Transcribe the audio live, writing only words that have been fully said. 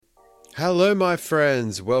Hello, my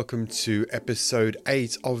friends. Welcome to episode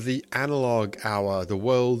 8 of the Analog Hour, the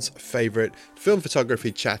world's favourite film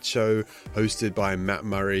photography chat show hosted by Matt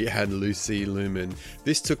Murray and Lucy Lumen.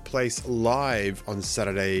 This took place live on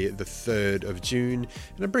Saturday, the 3rd of June,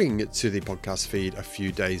 and I'm bringing it to the podcast feed a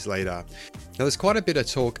few days later. Now, there's quite a bit of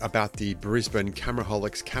talk about the Brisbane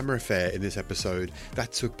Cameraholics Camera Fair in this episode.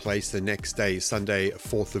 That took place the next day, Sunday,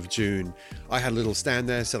 4th of June. I had a little stand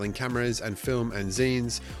there selling cameras and film and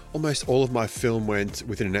zines. Almost all of my film went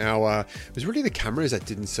within an hour. It was really the cameras that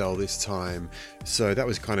didn't sell this time, so that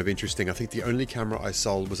was kind of interesting. I think the only camera I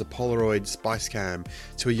sold was a Polaroid Spice Cam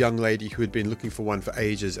to a young lady who had been looking for one for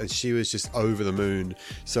ages, and she was just over the moon,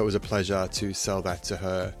 so it was a pleasure to sell that to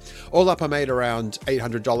her. All up, I made around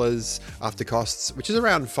 $800 after costs, which is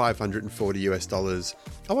around $540 US.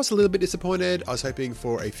 I was a little bit disappointed. I was hoping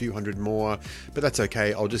for a few hundred more, but that's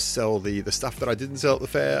okay. I'll just sell the stuff that I didn't sell at the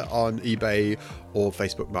fair on eBay or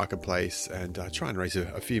Facebook Marketplace and try and raise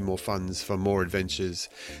a few more funds for more adventures.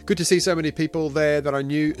 Good to see so many people there that I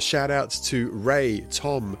knew. Shout outs to Ray,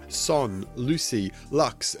 Tom, Son, Lucy,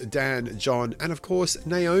 Lux, Dan, John, and of course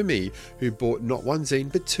Naomi, who bought not one zine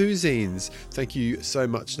but two zines. Thank you so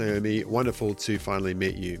much, Naomi. Wonderful to finally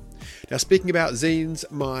meet you. Now, speaking about zines,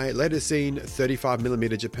 my latest zine,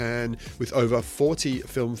 35mm Japan, with over 40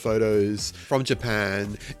 film photos from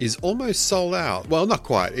Japan, is almost sold out. Well, not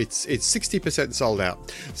quite. It's 60% sold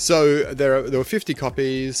out. So there were 50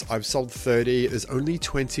 copies. I've sold 30. There's only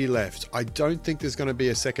 20 left. I don't think there's going to be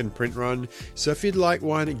a second print run. So if you'd like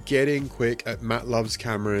one, get in quick at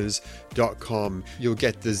mattlovescameras.com. You'll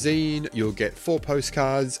get the zine, you'll get 4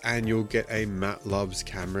 postcards, and you'll get a Matt Loves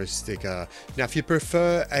Camera sticker. Now, if you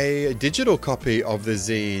prefer a digital copy of the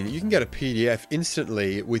zine, you can get a PDF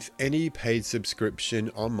instantly with any paid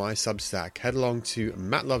subscription on my Substack. Head along to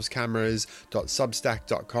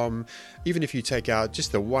mattlovescameras.substack.com. Even if you take out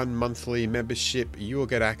just the one monthly membership, you will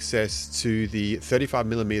get access to the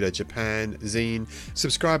 35mm Japan zine.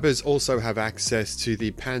 Subscribers also have access to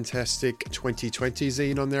the Fantastic 2020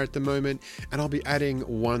 zine on there at the moment, and I'll be adding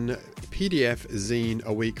one PDF zine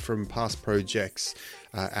a week from past projects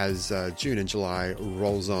as June and July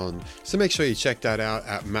rolls on. So make sure you check that out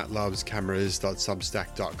at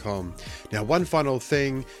mattlovescameras.substack.com. Now, one final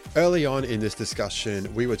thing. Early on in this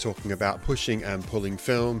discussion, we were talking about pushing and pulling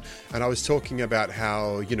film, and I was talking about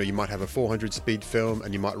how, you might have a 400 speed film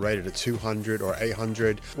and you might rate it a 200 or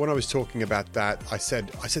 800. When I was talking about that, I said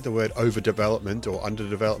the word overdevelopment or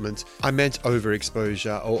underdevelopment. I meant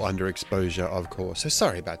overexposure or underexposure, of course. So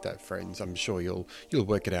sorry about that, friends. I'm sure you'll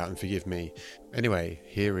work it out and forgive me. Anyway,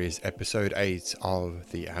 here is episode 8 of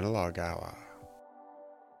the Analog Hour.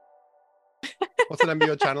 What's the name of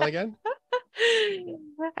your channel again?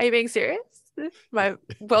 Are you being serious? My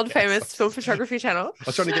world famous film photography channel. I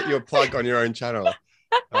was trying to get you a plug on your own channel.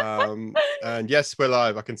 And yes, we're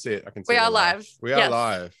live. I can see it. We are live. We are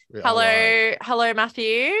live. Hello,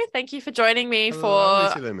 Matthew. Thank you for joining me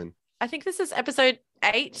Lucy Lumen. I think this is episode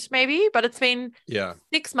 8, maybe, but it's been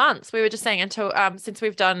 6 months. We were just saying until since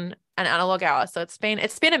we've done an Analog Hour, so it's been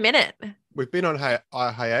a minute. We've been on a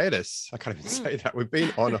hiatus. I can't even say that. We've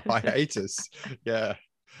been on a hiatus. Yeah.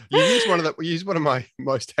 You used one of my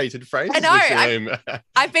most hated phrases. I know.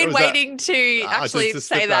 I've been waiting to actually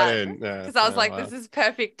say that because I was like, this is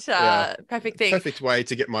perfect. Perfect thing. Perfect way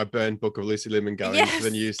to get my burn book of Lucy Lumen going for the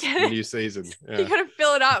new season. Yeah. You got to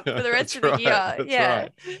fill it up for the rest of the year. Right.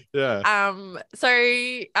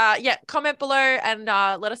 Yeah. Comment below and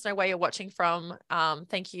let us know where you're watching from.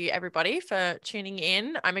 Thank you everybody for tuning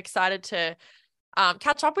in. I'm excited to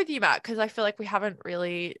catch up with you, Matt, because I feel like we haven't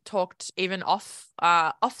really talked even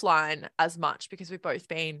offline as much because we've both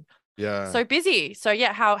been so busy. So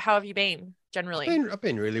how have you been generally? I've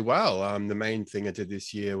been really well. The main thing I did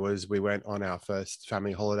this year was we went on our first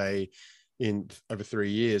family holiday in over 3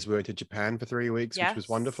 years. We went to Japan for 3 weeks, which was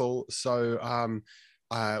wonderful. So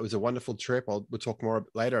it was a wonderful trip. We'll talk more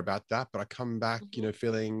later about that, but I come back,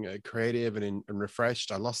 feeling creative and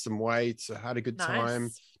refreshed. I lost some weight, so had a good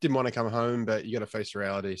time. Didn't want to come home, but you got to face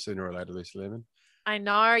reality sooner or later, Lucy Lumen. I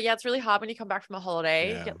know. Yeah, it's really hard when you come back from a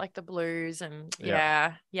holiday. You get like the blues and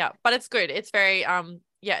but it's good. It's very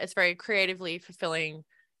it's very creatively fulfilling,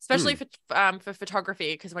 especially for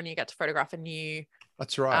photography, because when you get to photograph a new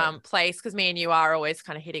place, because me and you are always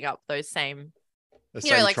kind of hitting up those same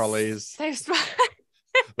trolleys.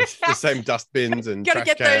 The same dustbins and gotta trash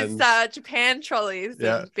get cans. Those Japan trolleys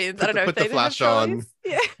and bins. I don't know if they the flash on.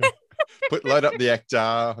 Yeah. Load up the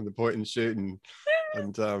Ektar and the point and shoot and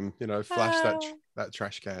flash that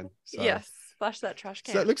trash can. So, yes. Flush that trash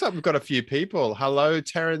So it can. looks like we've got a few people. Hello,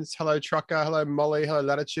 Terence. Hello, Trucker. Hello, Molly. Hello,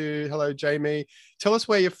 Latitude. Hello, Jamie. Tell us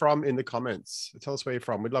where you're from in the comments. Tell us where you're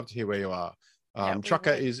from. We'd love to hear where you are. Yeah, we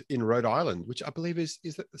Trucker would. is in Rhode Island, which I believe is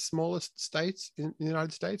that the smallest states in the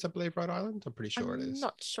United States? I believe Rhode Island. I'm pretty sure it I'm is.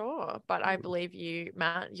 not sure, but I believe you,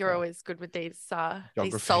 Matt. You're Oh, always good with these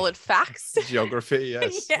geography. solid facts. Geography,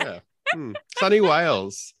 yes. Yeah. Yeah. Sunny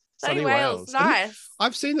Wales. Sunny Sunny Wales, Wales. I think nice.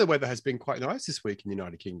 I've seen the weather has been quite nice this week in the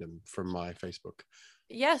United Kingdom from my Facebook.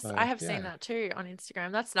 Yes, So, I have seen that too on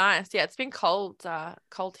Instagram. That's nice. Yeah, it's been cold,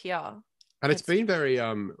 cold here. And it's been very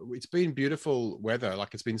it's been beautiful weather,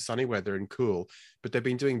 like it's been sunny weather and cool, but they've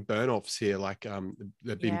been doing burn offs here, like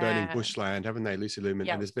they've been burning bushland, haven't they, Lucy Lumen?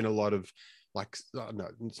 Yeah. And there's been a lot of like no,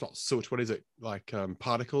 it's not soot, what is it, like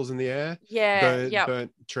particles in the air,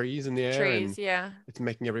 burnt trees in the air, and it's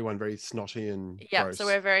making everyone very snotty and gross. So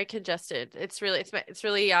we're very congested. It's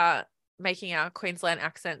really making our Queensland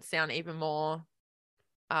accent sound even more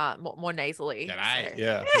nasally. G'day.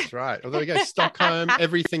 Yeah, that's right. Although we go Stockholm,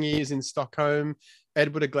 everything is in Stockholm.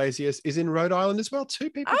 Edward Iglesias is in Rhode Island as well. Two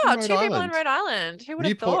people from Rhode Island. People in Rhode Island. Who would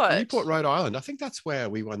have thought? Newport, Rhode Island. I think that's where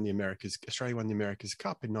we won Australia won the America's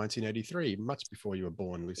Cup in 1983, much before you were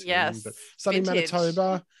born, Lucy. Yes. But sunny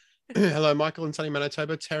Manitoba. Hello, Michael in sunny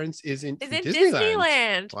Manitoba. Terence is in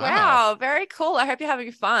Disneyland. Wow, very cool. I hope you're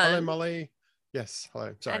having fun. Hello, Molly. Yes,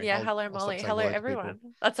 hello. Sorry. And hello, Molly. Hello, everyone.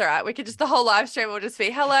 That's all right. We could the whole live stream will just be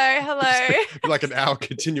hello. Like an hour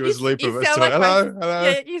continuous loop of us. Hello.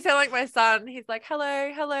 Yeah, you sound like my son. He's like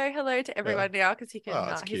hello to everyone now because he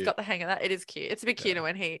can. He's got the hang of that. It is cute. It's a bit cuter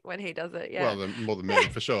when he does it. Yeah. Well, more than me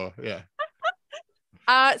for sure. Yeah.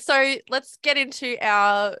 So let's get into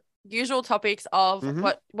our usual topics of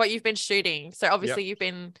what you've been shooting. So obviously you've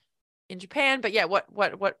been in Japan, but yeah,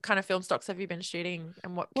 what kind of film stocks have you been shooting,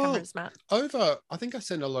 and what cameras, Matt? I think I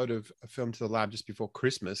sent a load of film to the lab just before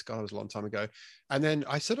Christmas. God, it was a long time ago. And then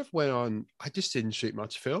I sort of went on, I just didn't shoot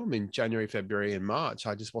much film in January, February, and March.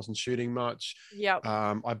 I just wasn't shooting much. Yeah.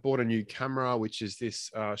 I bought a new camera, which is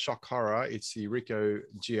this shock horror. It's the Ricoh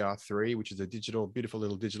GR3, which is a beautiful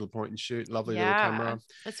little digital point and shoot, lovely little camera.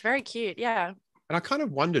 It's very cute. Yeah. And I kind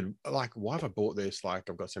of wondered, like, why have I bought this? Like,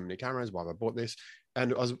 I've got so many cameras. Why have I bought this?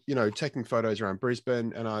 And I was, taking photos around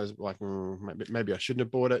Brisbane, and I was like, maybe I shouldn't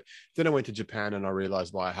have bought it. Then I went to Japan, and I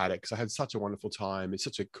realized why I had it, because I had such a wonderful time. It's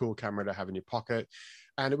such a cool camera to have in your pocket.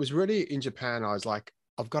 And it was really in Japan, I was like,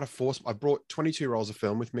 I brought 22 rolls of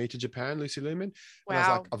film with me to Japan, Lucy Lumen. And I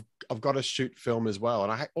was like, I've got to shoot film as well.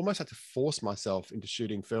 And I almost had to force myself into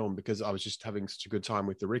shooting film because I was just having such a good time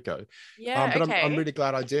with the Ricoh. Yeah. But I'm really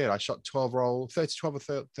glad I did. I shot 12 or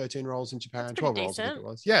 13 rolls in Japan, 12 rolls, I think it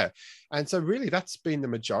was. Yeah. And so really that's been the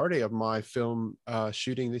majority of my film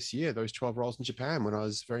shooting this year, those 12 rolls in Japan, when I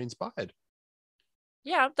was very inspired.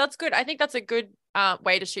 Yeah, that's good. I think that's a good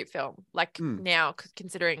way to shoot film. Like now,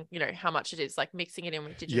 considering, how much it is, like mixing it in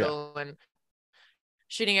with digital and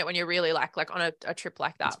shooting it when you're really like on a trip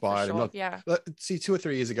like that. Inspired. For sure. See, 2 or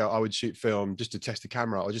 3 years ago, I would shoot film just to test the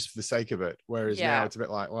camera or just for the sake of it. Whereas now it's a bit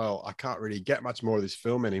like, well, I can't really get much more of this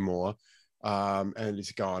film anymore. And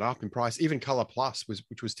it's going up in price. Even Color Plus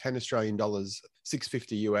which was 10 Australian dollars,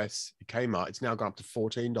 $6.50 US at Kmart. It's now gone up to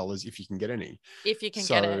 $14 if you can get any. If you can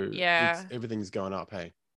get it, yeah. Everything's going up.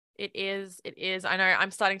 Hey, it is. I know. I'm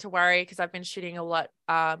starting to worry because I've been shooting a lot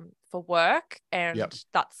for work, and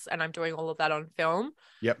I'm doing all of that on film.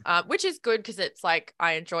 Yep. Which is good because it's like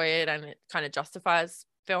I enjoy it and it kind of justifies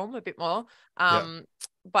film a bit more.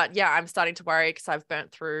 But yeah, I'm starting to worry because I've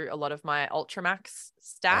burnt through a lot of my Ultramax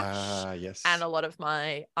stash and a lot of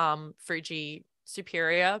my Fuji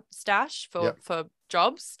Superior stash for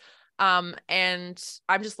jobs. And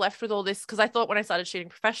I'm just left with all this because I thought when I started shooting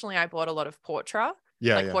professionally, I bought a lot of Portra,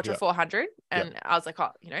 Portra 400, and I was like,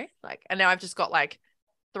 and now I've just got like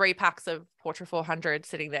 3 packs of Portra 400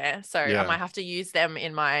 sitting there. So I might have to use them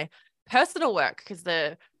in my personal work because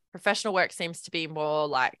the professional work seems to be more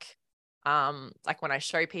like when I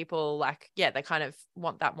show people, they kind of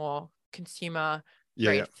want that more consumer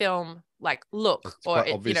grade film look. It's or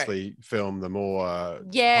obviously film the more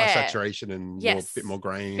high saturation and bit more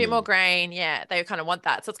grain. Yeah, they kind of want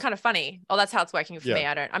that. So it's kind of funny. Oh, that's how it's working for me.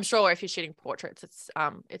 I'm sure if you're shooting portraits,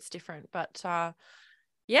 it's different. But so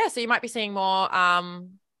you might be seeing more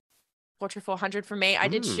Portra 400 from me. I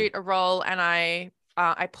did shoot a roll and I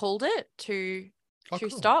pulled it to 2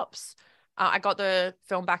 stops. I got the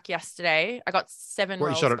film back yesterday. I got 7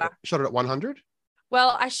 rolls back. Shot it at 100?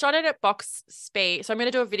 Well, I shot it at box speed. So I'm going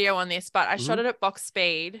to do a video on this, but I shot it at box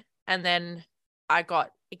speed, and then I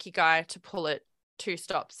got Ikigai to pull it 2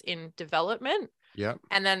 stops in development. Yeah.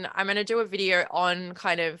 And then I'm going to do a video on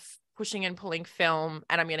kind of pushing and pulling film,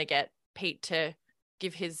 and I'm going to get Pete to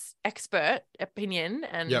give his expert opinion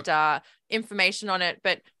and Yep. information on it.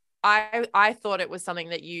 But I thought it was something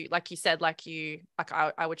that you, like you said,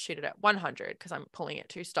 I would shoot it at 100 because I'm pulling at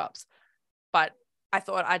 2 stops. But I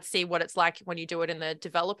thought I'd see what it's like when you do it in the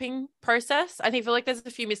developing process. I feel like there's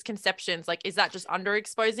a few misconceptions. Like, is that just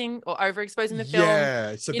underexposing or overexposing the film?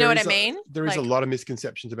 Yeah. So You know what I mean? there is a lot of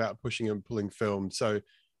misconceptions about pushing and pulling film. So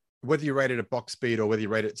whether you rate it a box speed or whether you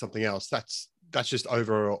rate it something else, that's just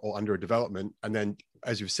over or under a development. And then,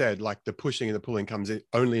 as you've said, like the pushing and the pulling comes in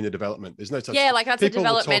only in the development. There's no such. Yeah, like that's a People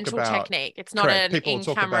will talk developmental about, technique. It's not correct. an People will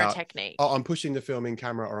talk in-camera about, technique. oh, I'm pushing the film in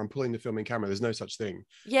camera or I'm pulling the film in camera. There's no such thing.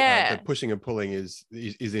 Yeah. The pushing and pulling is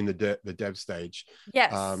in the dev stage.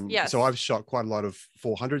 Yes. Yes. So I've shot quite a lot of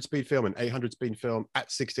 400 speed film and 800 speed film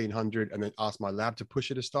at 1600, and then asked my lab to push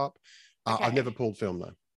it to stop. Okay. I've never pulled film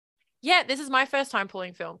though. Yeah, this is my first time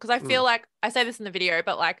pulling film because I feel like I say this in the video,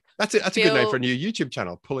 but like that's it. That's a good name for a new YouTube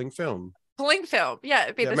channel, Pulling Film. Pulling Film. Yeah,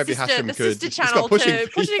 it'd be the sister It's channel pushing, to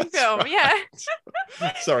Pushing Film. Right.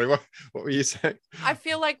 Yeah. Sorry, what were you saying? I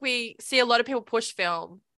feel like we see a lot of people push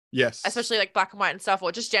film. Yes. Especially like black and white and stuff,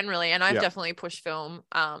 or just generally. And I've definitely pushed film.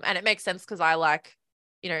 And it makes sense because I like,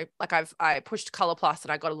 like I pushed Color Plus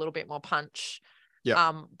and I got a little bit more punch.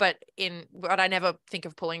 Yeah. But I never think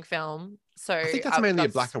of pulling film. So I think that's mainly a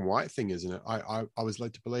black and white thing, isn't it? I was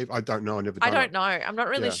led to believe. I don't know. I don't know. I'm not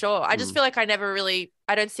really sure. I just feel like I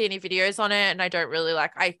don't see any videos on it, and I don't really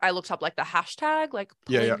like. I looked up like the hashtag like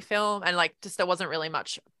pulling film, and like just there wasn't really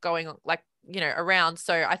much going like around.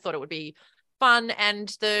 So I thought it would be fun, and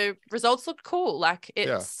the results looked cool. Like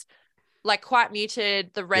it's like quite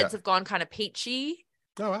muted. The reds have gone kind of peachy.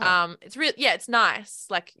 Oh wow. It's really it's nice.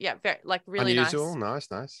 Like very like really unusual. nice.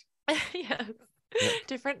 Nice. Yeah.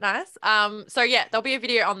 Different, nice. So yeah, there'll be a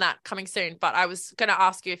video on that coming soon. But I was gonna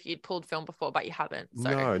ask you if you'd pulled film before, but you haven't. So.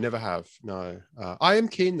 No, never have. No, I am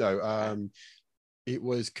keen though. It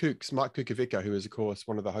was Mike Kukovica, who is of course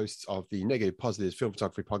one of the hosts of the Negative Positives Film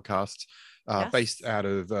Photography podcast, based out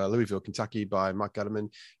of Louisville, Kentucky, by Mike Gutterman.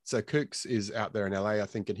 So Kooks is out there in LA, I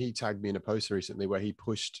think, and he tagged me in a post recently where he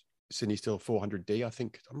pushed Cine Still 400D. I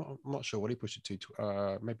think I'm not sure what he pushed it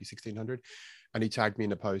to, maybe 1600. And he tagged me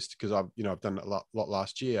in a post because I've done it a lot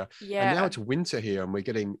last year. Yeah. And now it's winter here and we're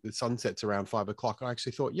getting the sunsets around 5 o'clock. I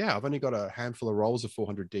actually thought, I've only got a handful of rolls of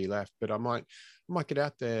 400D left, but I might get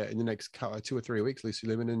out there in the next 2 or 3 weeks, Lucy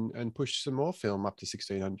Lumen, and push some more film up to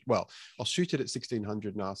 1600. Well, I'll shoot it at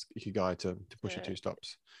 1600 and ask Ikigai to push it 2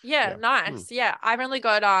 stops. Yeah, nice. Yeah, I've only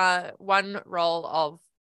got one roll of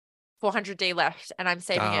 400D left, and I'm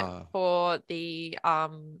saving it for the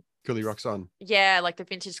Cooley Rocks On. Yeah, like the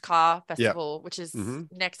Vintage Car Festival, which is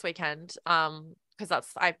next weekend. Because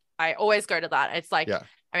that's I always go to that. It's like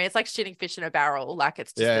I mean, it's like shooting fish in a barrel. Like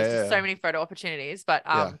it's just there's just so many photo opportunities. But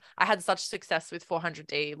I had such success with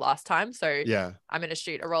 400D last time, so I'm gonna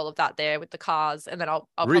shoot a roll of that there with the cars, and then I'll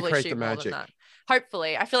probably shoot more than that.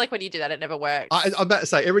 Hopefully, I feel like when you do that, it never works. I'm about to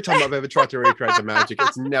say every time I've ever tried to recreate the magic,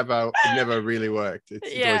 it's never really worked. It's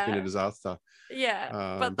always been a disaster.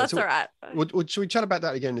 Yeah, but that's all right. Should we chat about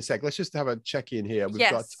that again in a sec? Let's just have a check in here. We've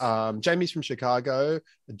got Jamie's from Chicago.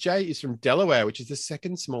 Jay is from Delaware, which is the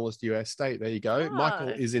second smallest US state. There you go. Michael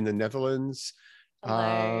is in the Netherlands.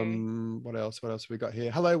 Hello. What else have we got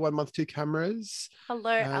here? Hello, 1 month, 2 cameras.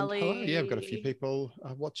 Hello, Ali. Hello. Yeah, we've got a few people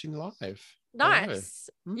watching live. Nice.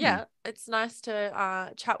 Yeah, it's nice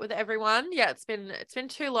to chat with everyone. Yeah, it's been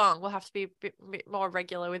too long. We'll have to be a bit more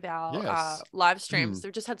regular with our live streams.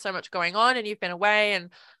 We've just had so much going on, and you've been away,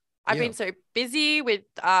 and I've been so busy with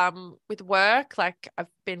work. Like I've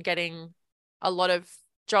been getting a lot of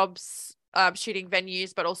jobs shooting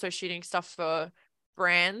venues, but also shooting stuff for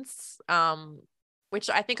brands, which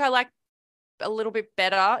I think I like a little bit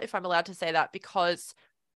better, if I'm allowed to say that, because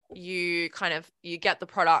you get the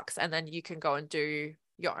products and then you can go and do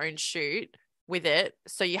your own shoot with it,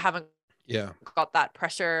 so you haven't got that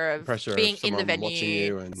pressure of being in the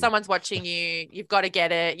venue, someone's watching you, you've got to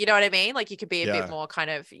get it, you know what I mean? Like you could be a bit more kind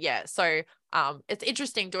of so it's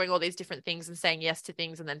interesting doing all these different things and saying yes to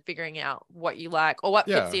things and then figuring out what you like or what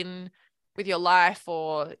fits in with your life,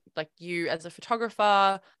 or like you as a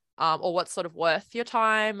photographer, or what's sort of worth your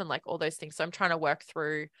time, and like all those things. So I'm trying to work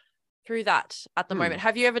through that at the moment.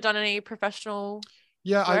 Have you ever done any professional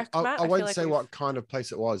work, I won't say what kind of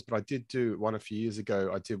place it was, but I did do one a few years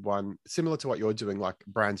ago. I did one similar to what you're doing, like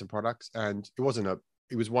brands and products, and it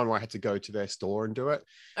was one where I had to go to their store and do it.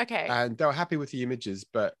 Okay. And they were happy with the images,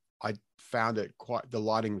 but I found it the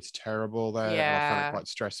lighting was terrible there. And I found it quite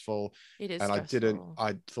stressful. It is and stressful.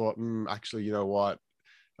 I thought, actually, you know what?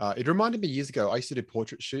 It reminded me years ago, I used to do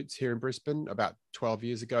portrait shoots here in Brisbane about 12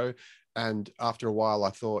 years ago. And after a while, I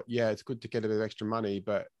thought, it's good to get a bit of extra money,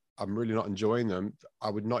 but I'm really not enjoying them, I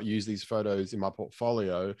would not use these photos in my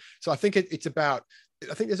portfolio. So I think it's about,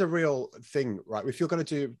 I think there's a real thing, right? If you're going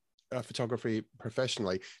to do photography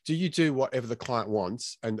professionally, do you do whatever the client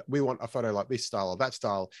wants, and we want a photo like this style or that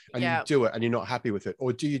style, and you Yeah. do it and you're not happy with it?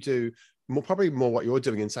 Or do you do more, probably more what you're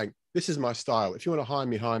doing and saying, this is my style, if you want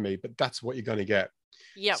to hire me, but that's what you're going to get?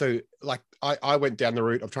 Yeah. So like I went down the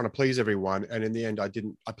route of trying to please everyone, and in the end I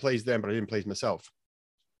pleased them, but I didn't please myself.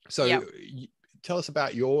 So Yep. tell us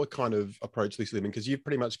about your kind of approach, Lucy Liman, because you've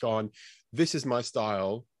pretty much gone, this is my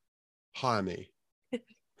style, hire me.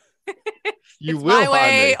 You It's will my hire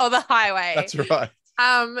way me. or the highway. That's right.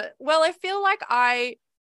 Well, I feel like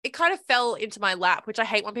it kind of fell into my lap, which I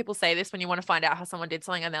hate when people say this when you want to find out how someone did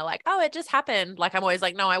something and they're like, oh, it just happened. Like, I'm always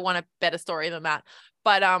like, no, I want a better story than that.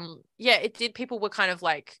 But yeah, it did. People were kind of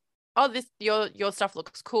like, oh, this your stuff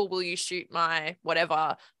looks cool. Will you shoot my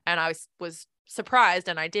whatever? And I was surprised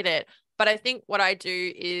and I did it. But I think what I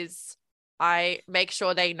do is I make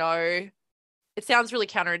sure they know. It sounds really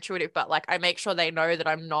counterintuitive, but like I make sure they know that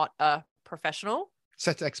I'm not a professional.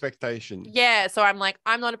 Set expectation. Yeah. So I'm like,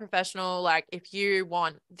 I'm not a professional. Like, if you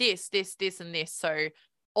want this, and this, so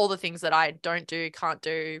all the things that I don't do, can't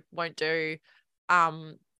do, won't do,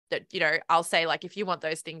 that, you know, I'll say like, if you want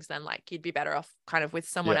those things, then like you'd be better off kind of with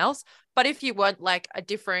someone else. But if you want like a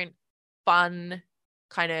different, fun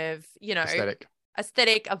kind of, you know,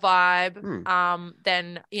 aesthetic, a vibe,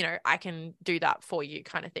 then, you know, I can do that for you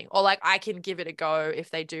kind of thing. Or like I can give it a go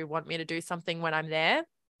if they do want me to do something when I'm there.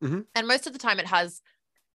 Mm-hmm. And most of the time it has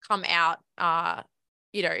come out,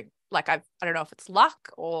 you know, like I don't know if it's luck,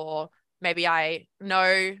 or maybe I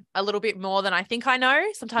know a little bit more than I think I know.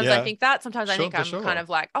 Sometimes I think that. Sometimes I think I'm kind of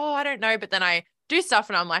like, oh, I don't know. But then I do stuff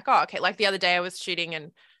and I'm like, oh, okay. Like the other day I was shooting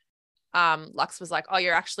and Lux was like, oh,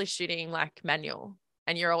 you're actually shooting like manual.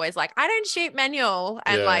 And you're always like, I don't shoot manual.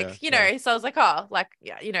 And you know, so I was like, oh, like,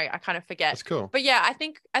 yeah, you know, I kind of forget. That's cool. But yeah, I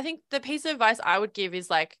think the piece of advice I would give is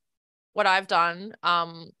like what I've done,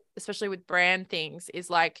 especially with brand things, is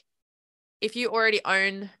like, if you already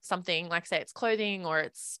own something, like say it's clothing or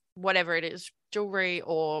it's whatever it is, jewelry,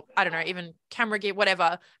 or I don't know, even camera gear,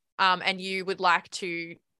 whatever, and you would like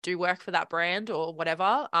to do work for that brand or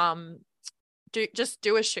whatever,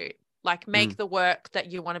 do a shoot. Like make the work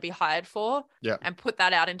that you want to be hired for and put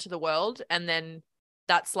that out into the world. And then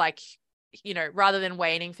that's like, you know, rather than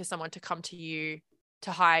waiting for someone to come to you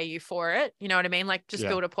to hire you for it, you know what I mean? Like just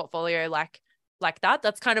build a portfolio like that.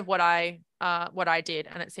 That's kind of what I did.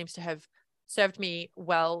 And it seems to have served me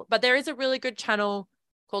well. But there is a really good channel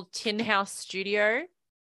called Tin House Studio.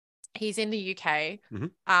 He's in the UK.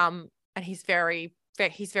 And he's very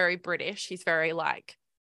British. He's very like,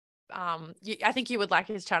 I think you would like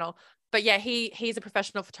his channel. But yeah, he's a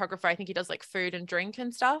professional photographer. I think he does like food and drink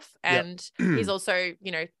and stuff. And he's also,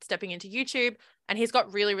 you know, stepping into YouTube, and he's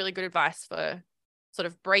got really, really good advice for sort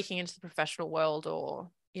of breaking into the professional world, or,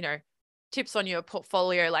 you know, tips on your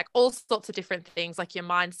portfolio, like all sorts of different things, like your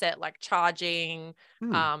mindset, like charging,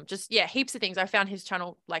 just heaps of things. I found his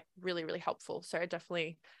channel like really, really helpful. So I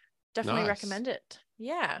definitely recommend it.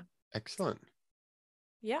 Yeah. Excellent.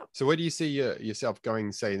 Yeah. So where do you see yourself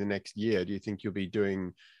going, say, in the next year? Do you think you'll be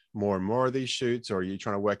doing more and more of these shoots, or are you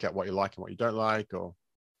trying to work out what you like and what you don't like? Or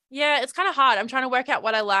yeah, it's kind of hard. I'm trying to work out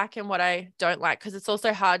what I like and what I don't like, because it's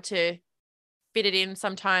also hard to fit it in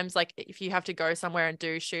sometimes, like if you have to go somewhere and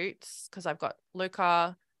do shoots, because I've got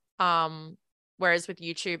Luca, whereas with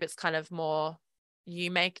YouTube it's kind of more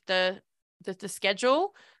you make the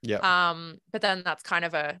schedule, but then that's kind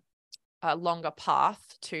of a longer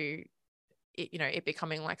path to it, you know, it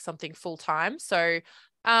becoming like something full-time. So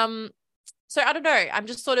I don't know, I'm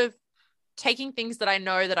just sort of taking things that I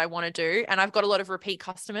know that I want to do, and I've got a lot of repeat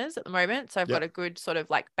customers at the moment, so I've got a good sort of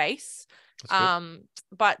like base.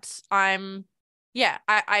 But I'm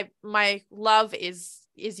I my love is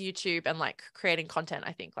YouTube and like creating content.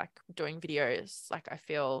 I think like doing videos, like I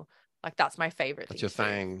feel like that's my favorite. That's your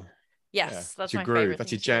thing. Yes, that's your my groove. favorite.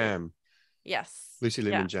 That's your jam. Yes, Lucy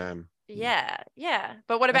Liman jam. Yeah.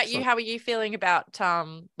 But what about you? How are you feeling about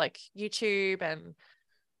like YouTube and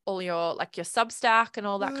all your like your Substack and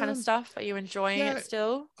all that kind of stuff? Are you enjoying it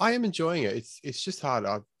still? I am enjoying it. It's just hard.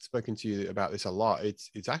 I've spoken to you about this a lot.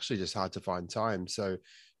 It's actually just hard to find time. So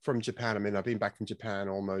from Japan, I mean, I've been back from Japan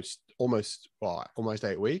almost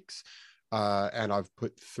 8 weeks, and I've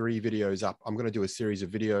put 3 videos up. I'm going to do a series of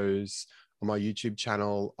videos on my YouTube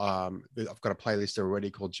channel. I've got a playlist already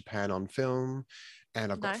called Japan on Film,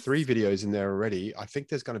 and I've got Nice. 3 videos in there already. I think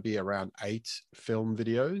there's going to be around 8 film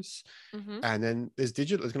videos. Mm-hmm. And then there's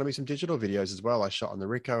going to be some digital videos as well. I shot on the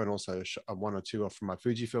Ricoh and also shot 1 or 2 off from my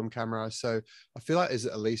Fujifilm camera. So I feel like there's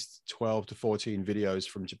at least 12 to 14 videos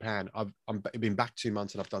from Japan. I've been back 2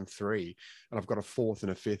 months and I've done 3, and I've got a 4th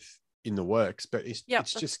and a 5th in the works, but it's Yep,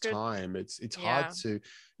 it's that's just good. time. It's hard Yeah.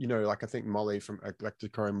 to, like I think Molly from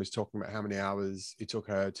Eclectic Chrome was talking about how many hours it took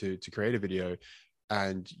her to create a video.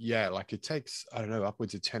 And yeah, like it takes, I don't know,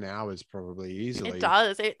 upwards of 10 hours probably It easily.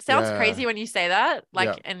 does. It sounds Yeah. crazy when you say that, Yeah.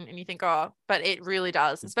 like, and you think, oh, but it really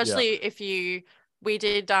does. Yeah. Especially if we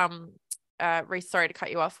did, Reese, sorry to cut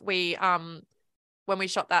you off. When we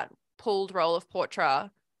shot that pulled roll of Portra,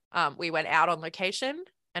 we went out on location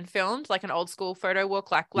and filmed like an old school photo walk,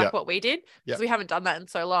 like Yeah. what we did, Yeah. because we haven't done that in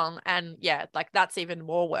so long. And yeah, like that's even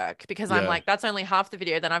more work, because I'm Yeah. like, that's only half the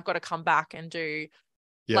video. Then I've got to come back and do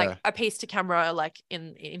like Yeah. a piece to camera, like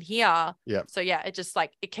in here. Yeah. So yeah, it just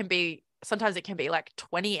like sometimes it can be like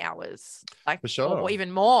 20 hours, like For sure. or even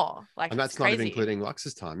more. Like And it's that's not even crazy. including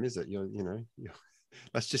Lux's time, is it?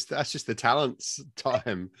 That's just the talent's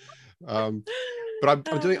time. But I've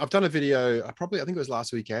done a video. I think it was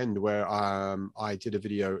last weekend, where I did a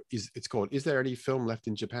video. It's called "Is There Any Film Left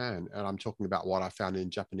in Japan?" And I'm talking about what I found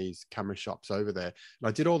in Japanese camera shops over there. And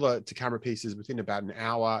I did all the camera pieces within about an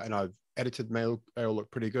hour, and I've edited them. They all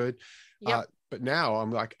look pretty good. Yep. But now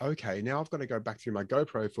I'm like, okay, now I've got to go back through my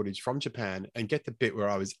GoPro footage from Japan and get the bit where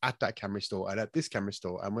I was at that camera store and at this camera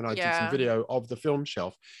store, and when I did some Yeah. video of the film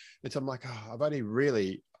shelf. And so I'm like, I've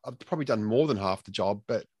probably done more than half the job,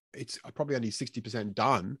 but it's probably only 60%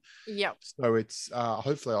 done. Yep. So it's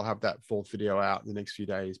hopefully I'll have that 4th video out in the next few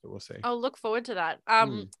days, but we'll see. I'll look forward to that.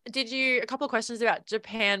 Hmm. A couple of questions about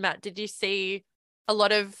Japan, Matt. Did you see a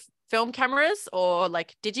lot of film cameras or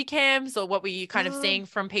like digicams, or what were you kind of seeing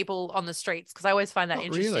from people on the streets? Because I always find that Not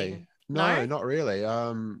interesting. really. No, not really.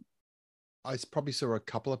 I probably saw a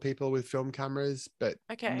couple of people with film cameras, but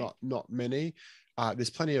Okay. not many. There's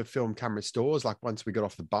plenty of film camera stores. Like once we got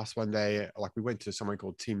off the bus one day, like we went to somewhere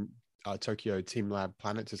called Tokyo Team Lab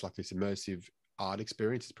Planets. It's like this immersive art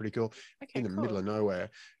experience. It's pretty cool. Okay, In the cool. middle of nowhere.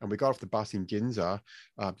 And we got off the bus in Ginza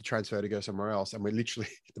to transfer to go somewhere else. And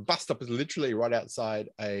the bus stop is literally right outside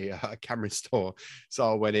a camera store.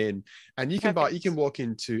 So I went in, and you can walk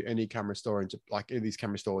into any camera store, and like in these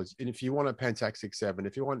camera stores. And if you want a Pentax 6.7,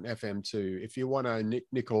 if you want an FM2, if you want a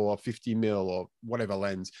Nikon or 50mm or whatever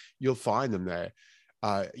lens, you'll find them there.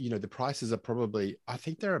 The prices are probably, I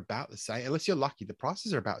think they're about the same. Unless you're lucky, the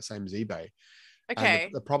prices are about the same as eBay. Okay.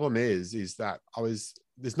 And the problem is that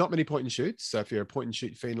there's not many point and shoots. So if you're a point and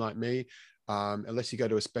shoot fiend like me, unless you go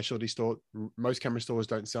to a specialty store, most camera stores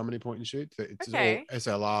don't sell many point and shoots. It's all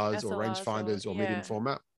SLRs or rangefinders or medium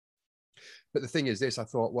format. But the thing is this, I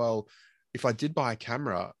thought, well, if I did buy a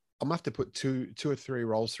camera, I'm gonna have to put two or 3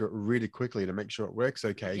 rolls through it really quickly to make sure it works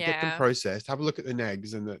okay. Get them processed, have a look at the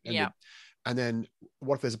negs and then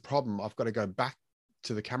what if there's a problem? I've got to go back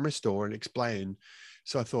to the camera store and explain.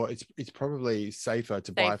 So I thought it's probably safer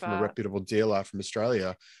to buy from a reputable dealer from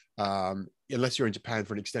Australia, unless you're in Japan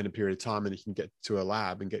for an extended period of time and you can get to a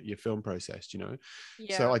lab and get your film processed,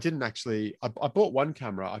 Yeah. So I didn't actually. I bought one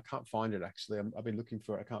camera. I can't find it actually. I've been looking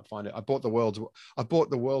for it. I can't find it. I bought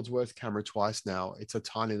the world's worst camera twice now. It's a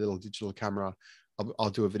tiny little digital camera.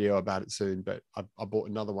 I'll do a video about it soon, but I bought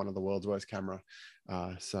another one of the world's worst camera.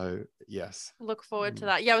 So yes. Look forward to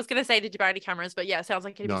that. Yeah, I was gonna say, did you buy any cameras? But yeah, it sounds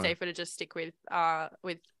like it'd be No. safer to just stick with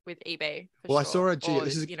eBay. Well, sure. I saw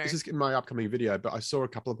this is in my upcoming video, but I saw a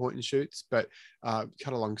couple of point and shoots. But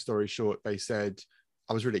cut a long story short, they said,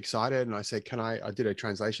 I was really excited, and I said, I did a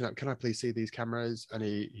translation up. Can I please see these cameras? And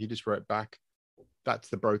he just wrote back, that's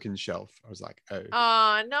the broken shelf. I was like,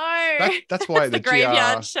 oh no, that's why the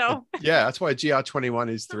graveyard shelf. Yeah, that's why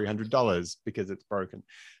GR21 is $300 because it's broken.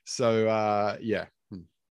 So yeah.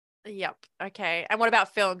 Yep. Okay. And what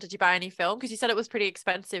about film? Did you buy any film? Because you said it was pretty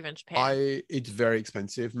expensive in Japan. It's very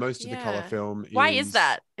expensive. Most of the color film. Why is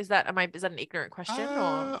that? Is that an ignorant question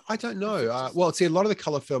or? I don't know. Well, see, a lot of the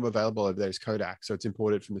color film available over there is Kodak, so it's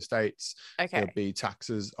imported from the States. Okay. There'll be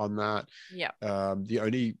taxes on that. Yeah.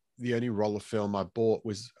 The only roll of film I bought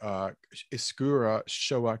was Iskura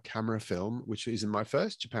Showa camera film, which is in my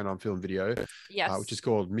first Japan on film video. Yes. Which is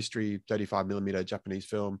called Mystery 35mm Japanese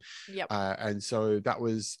film. Yep. And so that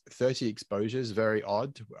was 30 exposures, very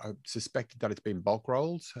odd. I suspected that it's been bulk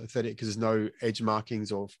rolled, 30, because there's no edge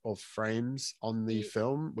markings or frames on the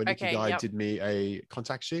film. When Ikigai did me a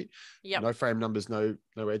contact sheet, no frame numbers, no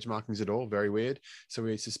edge markings at all. Very weird. So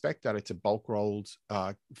we suspect that it's a bulk rolled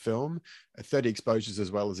film, 30 exposures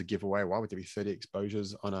as well as a giveaway. Why would there be 30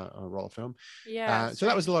 exposures on a roll of film? Yeah. So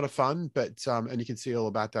that was a lot of fun, but and you can see all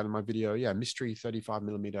about that in my video. Yeah, mystery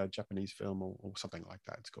 35mm Japanese film or something like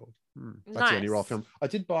that. It's called. That's the only roll film. I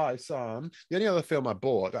did buy some. The only other film I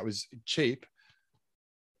bought that was cheap.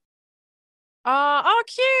 Oh,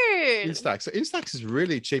 cute. Instax. So Instax is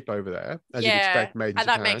really cheap over there, as you'd expect, made in Japan.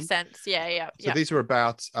 That makes sense. Yeah. So these were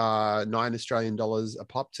about $9 Australian a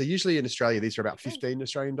pop. So usually in Australia, these are about 15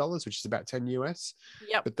 Australian dollars, which is about 10 US.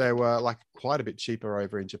 Yep. But they were like quite a bit cheaper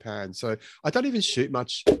over in Japan. So I don't even shoot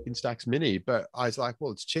much Instax Mini, but I was like,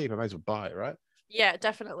 well, it's cheap. I may as well buy it, right? Yeah,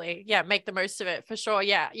 definitely. Yeah, make the most of it for sure.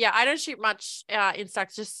 Yeah. I don't shoot much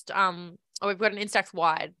Instax. Just we've got an Instax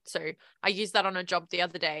wide, so I used that on a job the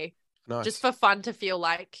other day. Nice. Just for fun to feel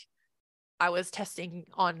like I was testing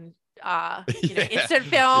on instant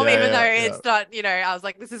film, even though it's not, I was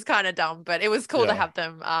like, this is kind of dumb, but it was cool to have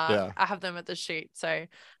them. I have them at the shoot. So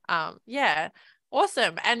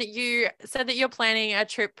awesome. And you said that you're planning a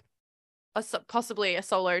trip, possibly a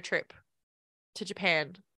solo trip to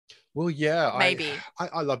Japan. Well, yeah, maybe.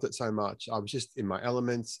 I loved it so much. I was just in my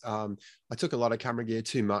elements. I took a lot of camera gear,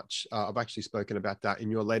 too much. I've actually spoken about that in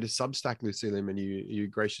your latest Substack, Lucy Lim, and you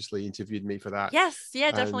graciously interviewed me for that. Yes,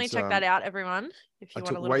 yeah, definitely check that out, everyone. If you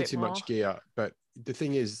want a little bit more. I took way too much gear, but the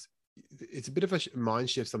thing is, it's a bit of a mind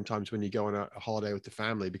shift sometimes when you go on a holiday with the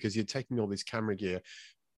family, because you're taking all this camera gear,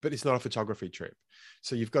 but it's not a photography trip.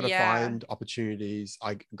 So you've got to find opportunities.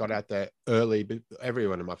 I got out there early, but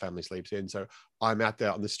everyone in my family sleeps in. So I'm out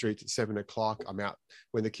there on the streets at 7:00. I'm out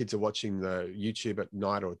when the kids are watching the YouTube at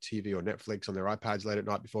night, or TV or Netflix on their iPads late at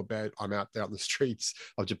night before bed. I'm out there on the streets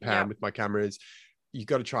of Japan with my cameras. You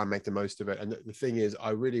got to try and make the most of it. And the thing is,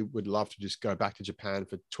 I really would love to just go back to Japan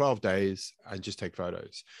for 12 days and just take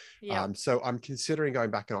photos. So I'm considering going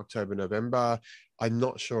back in October, November. I'm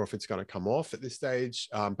not sure if it's going to come off at this stage,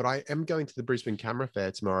 but I am going to the Brisbane Camera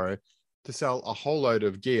Fair tomorrow to sell a whole load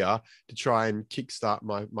of gear to try and kickstart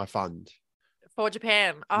my fund. For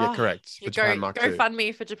Japan. Yeah, correct. For Japan Mark II. Go fund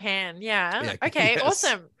me for Japan. Yeah. Okay,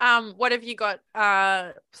 awesome. What have you got?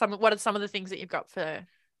 What are some of the things that you've got for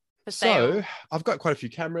sale? So I've got quite a few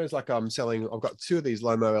cameras. Like I've got 2 of these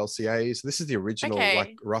Lomo LCAs. So this is the original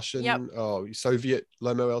like Russian Soviet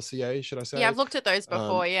Lomo LCA, should I say? Yeah, I've looked at those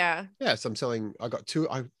before. So I'm selling. I got 2.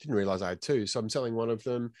 I didn't realize I had 2, so I'm selling one of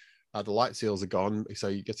them. The light seals are gone, so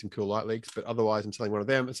you get some cool light leaks, but otherwise I'm selling one of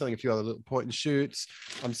them. I'm selling a few other little point and shoots.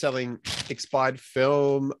 I'm selling expired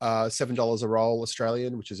film, $7 a roll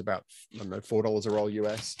Australian, which is about, I don't know, $4 a roll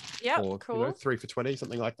US. Or cool. 3 for 20,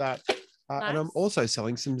 something like that. Nice. And I'm also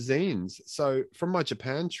selling some zines. So from my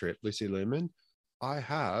Japan trip, Lucy Lumen, I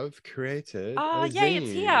have created a zine.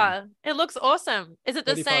 It's here. It looks awesome. Is it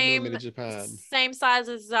the same size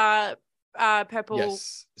as purple?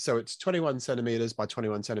 Yes. So it's 21 centimeters by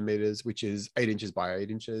 21 centimeters, which is 8 inches by 8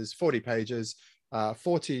 inches, 40 pages,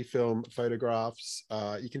 40 film photographs.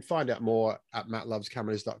 You can find out more at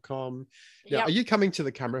mattlovescameras.com. Now, are you coming to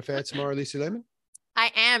the camera fair tomorrow, Lucy Lumen? I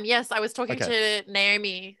am. Yes. I was talking to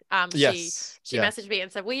Naomi. She messaged me and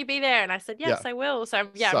said, will you be there? And I said, yes, I will. So I'm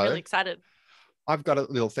really excited. I've got a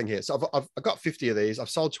little thing here. So I've got 50 of these. I've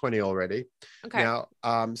sold 20 already. Okay. Now,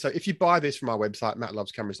 so if you buy this from our website,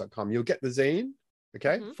 mattlovescameras.com, you'll get the zine.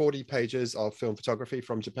 Okay. 40 pages of film photography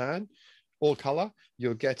from Japan, all color.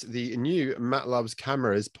 You'll get the new Matt Loves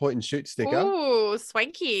Cameras point and shoot sticker. Ooh,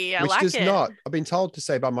 swanky. I like it. Which does not, I've been told to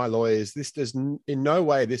say by my lawyers, this does in no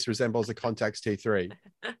way this resembles a Contax T3.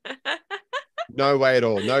 No way at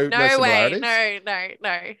all. No similarities.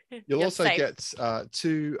 No. You'll also get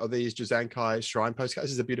 2 of these Juzankai shrine postcards.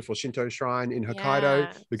 This is a beautiful Shinto shrine in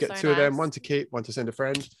Hokkaido. You'll get 2 of them, one to keep, one to send a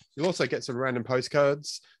friend. You'll also get some random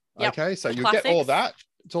postcards. Okay, so you'll get all that.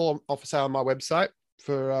 It's all off sale on my website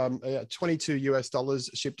for $22 US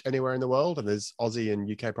shipped anywhere in the world, and there's Aussie and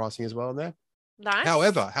UK pricing as well in there. Nice.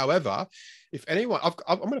 However, if anyone,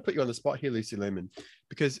 I'm going to put you on the spot here, Lucy Lumen,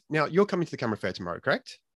 because now you're coming to the camera fair tomorrow,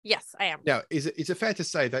 correct? Yes, I am. Now, is it fair to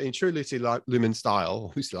say that in true Lucy Lumen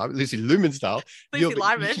style, Lucy Lumen style, Lucy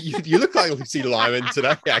Lyman. You look like Lucy Lyman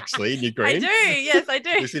today, actually, in your green. I do. Yes, I do.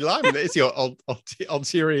 Lucy Lyman. It's your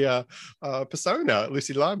ulterior persona,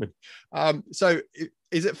 Lucy Lyman. So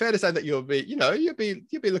is it fair to say that you'll be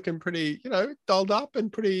looking pretty, dolled up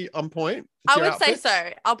and pretty on point? I would say so.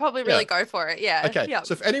 I'll probably really go for it. Yeah. Okay. Yep.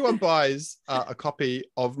 So if anyone buys a copy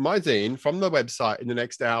of my zine from the website in the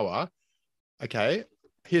next hour, okay,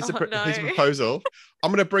 Here's Oh here's a no. proposal. I'm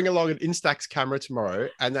going to bring along an Instax camera tomorrow,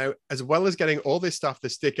 and they, as well as getting all this stuff, the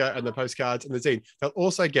sticker and the postcards and the zine, they'll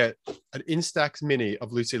also get an Instax mini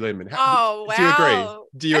of Lucy Lumen. Oh Do you agree? wow.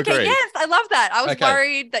 Do you Okay, agree? yes, I love that. I was Okay.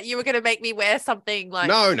 worried that you were gonna make me wear something like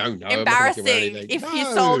No, no, no. I'm not going to make you wear embarrassing anything. if you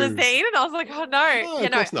sold a No, zine, and I was like, oh no. no, You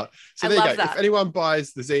of know, course not. So I there you go. love If that. anyone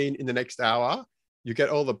buys the zine in the next hour, you get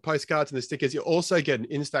all the postcards and the stickers. You also get an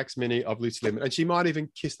Instax mini of Lucy Lumen, and she might even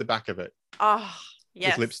kiss the back of it Oh with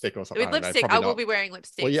yes. lipstick or something. With I don't know. lipstick, Probably I will not. be wearing Well,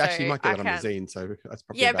 lipstick, you so actually might I get that on the can. zine, so that's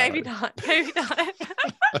probably Yeah, a bad maybe not. Maybe not.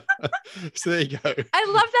 idea. So there you go. I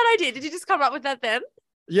love that idea. Did you just come up with that then?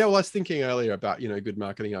 Yeah, well, I was thinking earlier about good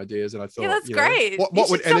marketing ideas, and I Yeah, thought, that's great. what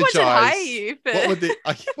would Someone should hire energize you what would for. the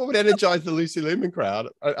what would energize the Lucy Lumen crowd?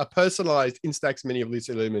 A personalized Instax mini of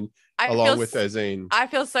Lucy Lumen I feel along with their zine. I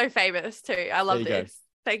feel so famous too. I There love you go. this.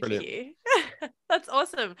 Thank Brilliant. you. That's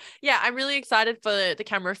awesome. Yeah, I'm really excited for the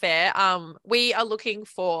camera fair. We are looking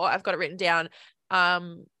for, I've got it written down,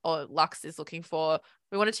 or Lux is looking for,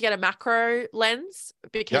 we wanted to get a macro lens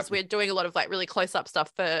because Yep. we're doing a lot of like really close up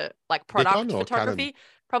stuff for like Nikon product or photography. Canon?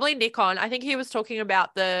 Probably Nikon. I think he was talking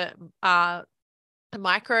about the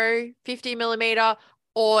micro 50 millimeter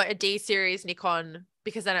or a D series Nikon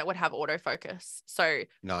because then it would have autofocus. So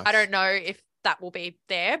Nice. I don't know if that will be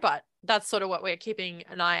there, but that's sort of what we're keeping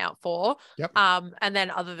an eye out for. Yep. And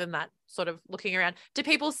then other than that, sort of looking around, do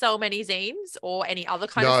people sell many zines or any other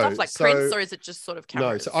kind of No, stuff like prints, or is it just sort of No,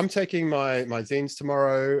 cameras? so I'm taking my zines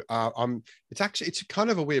tomorrow. It's kind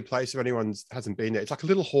of a weird place if anyone hasn't been there. It's like a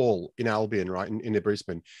little hall in Albion, right, in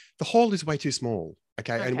Brisbane. The hall is way too small.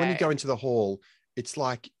 Okay, and when you Okay. go into the hall, it's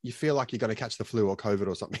like you feel like you're going to catch the flu or COVID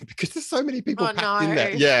or something because there's so many people Oh, packed in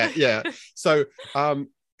there. no. Yeah. So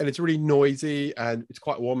and it's really noisy and it's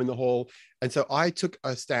quite warm in the hall. And so I took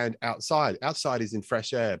a stand outside. Outside is in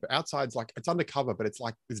fresh air, but outside's like it's undercover, but it's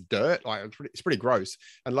like this dirt. Like it's pretty gross.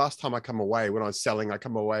 And last time I come away when I was selling, I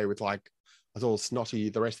come away with like I was all snotty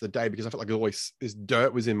the rest of the day because I felt like always this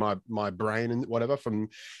dirt was in my brain and whatever.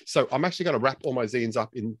 So I'm actually going to wrap all my zines up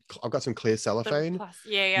in. I've got some clear cellophane.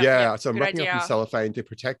 Yeah. So I'm Good wrapping up in idea. cellophane to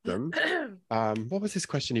protect them. What was this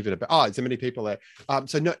question even about? Oh, is there many people there?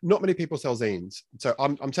 So not many people sell zines. So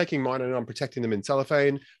I'm taking mine and I'm protecting them in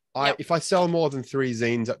cellophane. Yep. If I sell more than 3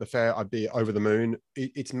 zines at the fair, I'd be over the moon.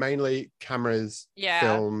 It's mainly cameras,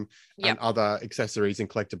 film, and other accessories and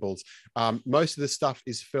collectibles. Most of the stuff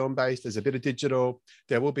is film based. There's a bit of digital.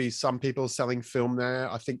 There will be some people selling film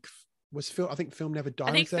there. I think Film Never Die.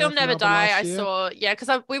 I think was there Film from Never Melbourne Die. last I year. saw,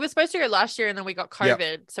 because we were supposed to go last year and then we got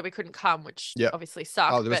COVID, so we couldn't come, which obviously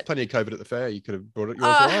sucked. Oh, there was but plenty of COVID at the fair. You could have brought it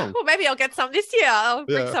yours along. well, maybe I'll get some this year. I'll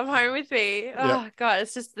bring Yeah. some home with me. Oh God,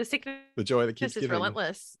 it's just the sickness The joy that keeps is giving.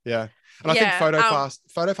 relentless. Yeah. And I think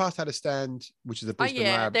PhotoFast had a stand, which is a Brisbane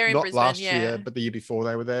lab, they're in not Brisbane, last year, but the year before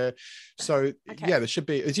they were there. So Okay.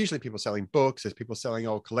 there's usually people selling books, there's people selling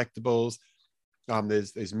old collectibles,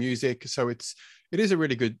 there's music. So it is a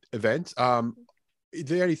really good event.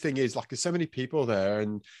 The only thing is, like, there's so many people there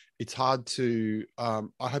and it's hard to I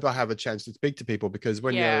hope I have a chance to speak to people because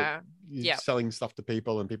when you're selling stuff to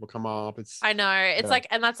people and people come up, I know it's like,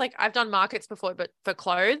 and that's like I've done markets before, but for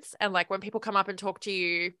clothes, and like when people come up and talk to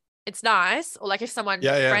you, it's nice. Or like if someone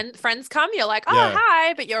friends come, you're like, oh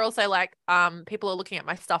hi, but you're also like, people are looking at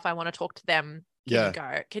my stuff, I want to talk to them.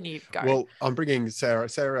 Can you go? Well, I'm bringing Sarah.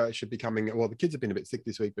 Sarah should be coming. Well, the kids have been a bit sick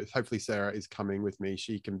this week, but hopefully Sarah is coming with me.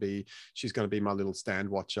 She's going to be my little stand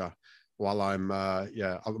watcher while I'm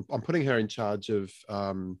putting her in charge of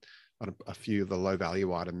a few of the low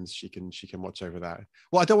value items. She can watch over that.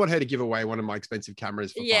 Well, I don't want her to give away one of my expensive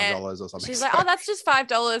cameras for $5 or something. She's like, oh, that's just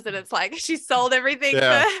 $5, and it's like she sold everything.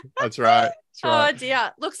 Yeah, that's right. Oh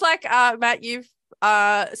dear. Looks like Matt, you've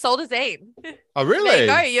sold a zine. Oh really?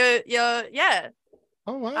 There you go. You're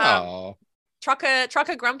Oh wow.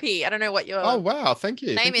 Trucker Grumpy. I don't know what your wow, thank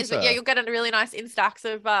you. name is, but you'll get a really nice Instax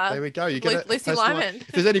of there we go. You get Lucy Lumen. If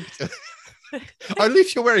there's any only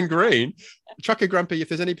if you're wearing green. Trucker Grumpy, if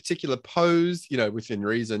there's any particular pose, within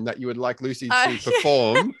reason that you would like Lucy to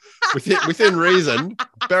perform within reason,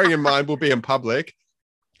 bearing in mind we'll be in public.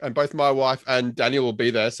 And both my wife and Daniel will be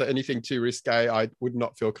there. So anything too risque, I would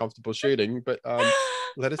not feel comfortable shooting. But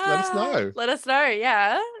let us know. Let us know.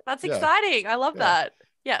 Yeah, that's exciting. I love that.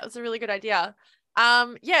 Yeah, it's a really good idea.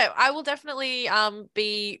 I will definitely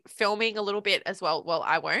be filming a little bit as well. Well,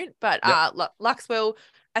 I won't, but Lux will.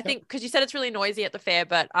 I think because you said it's really noisy at the fair,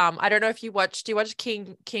 but I don't know if do you watch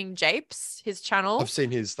King Japes, his channel? I've seen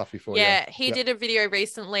his stuff before. He did a video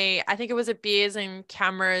recently. I think it was a beers and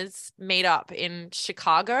cameras meetup in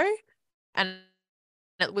Chicago, and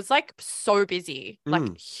it was like so busy,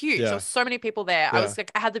 like huge. There were so many people there. I was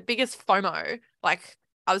like, I had the biggest FOMO. Like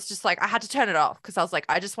I was just like, I had to turn it off because I was like,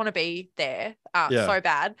 I just want to be there Yeah. so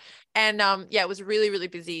bad. And yeah, it was really, really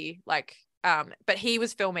busy. Like, but he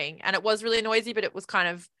was filming and it was really noisy, but it was kind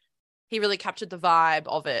of, he really captured the vibe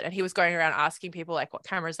of it. And he was going around asking people like what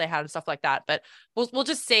cameras they had and stuff like that. But we'll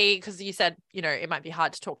just see, because you said, you know, it might be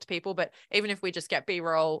hard to talk to people, but even if we just get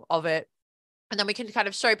B-roll of it, and then we can kind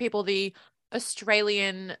of show people the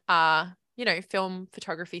Australian, you know, film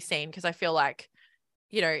photography scene. Because I feel like,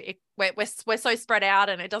 you know, we're so spread out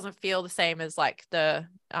and it doesn't feel the same as like the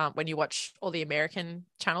when you watch all the American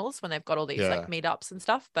channels when they've got all these like meetups and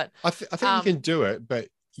stuff. But I think you can do it, but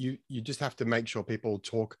you just have to make sure people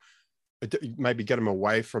talk, maybe get them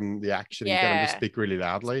away from the action and get them to speak really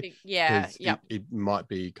loudly. It might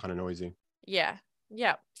be kind of noisy.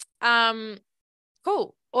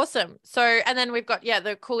 Cool, awesome. So, and then we've got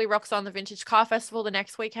the Cooley Rocks on the Vintage Car Festival the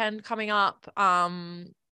next weekend coming up,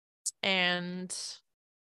 and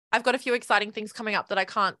I've got a few exciting things coming up that I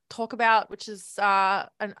can't talk about, which is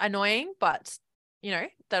annoying, but you know,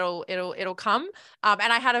 it'll come.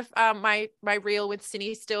 And I had my reel with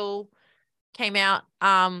Cine Still came out,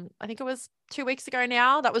 I think it was 2 weeks ago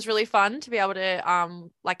now. That was really fun to be able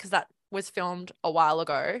to like, because that was filmed a while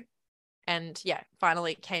ago, and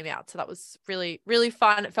finally came out. So that was really, really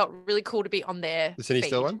fun. It felt really cool to be on there. The Cine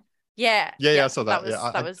Still one? Yeah, I saw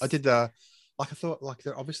that. I did like, I thought like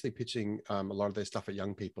they're obviously pitching a lot of their stuff at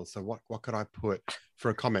young people. So what could I put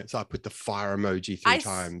for a comment? So I put the fire emoji three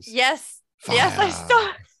times. Yes. Fire. Yes, I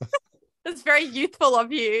saw. It's very youthful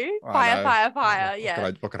of you. Fire.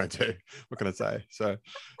 What can I do? What can I say? So,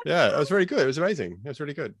 yeah, it was very good. It was amazing. It was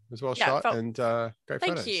really good. It was well shot and great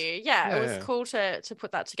photos. Thank you. Yeah, it was cool to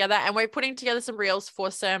put that together. And we're putting together some reels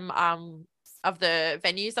for some of the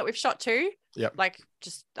venues that we've shot too. Yep. Like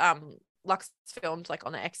just Lux filmed like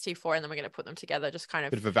on the XT4, and then we're going to put them together. Just kind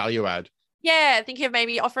of bit of a value add. Yeah, thinking of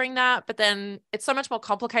maybe offering that, but then it's so much more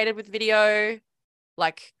complicated with video.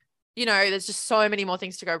 Like, you know, there's just so many more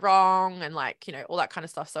things to go wrong and like, you know, all that kind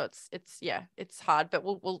of stuff. So it's hard, but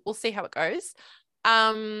we'll see how it goes.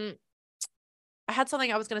 I had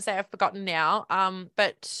something I was going to say, I've forgotten now.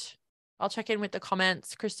 But I'll check in with the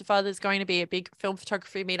comments. Christopher, there's going to be a big film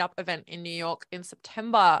photography meetup event in New York in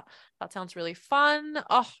September. That sounds really fun.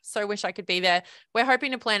 Oh, so wish I could be there. We're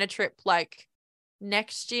hoping to plan a trip like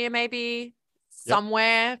next year, maybe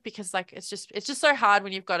somewhere, because like it's just so hard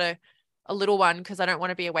when you've got a little one, because I don't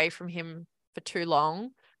want to be away from him for too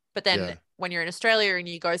long. But then when you're in Australia and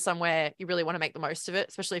you go somewhere, you really want to make the most of it,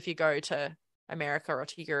 especially if you go to America or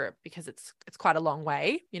to Europe, because it's quite a long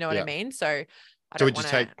way. You know what I mean? So I don't want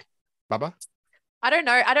to take Bubba? I don't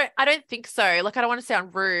know. I don't think so. Like, I don't want to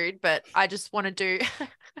sound rude, but I just want to do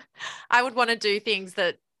I would want to do things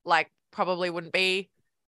that like probably wouldn't be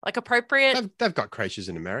like appropriate. They've got creches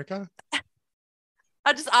in America.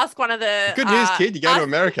 I just ask one of the good news, kid. You go to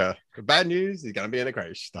America. The bad news, he's going to be in a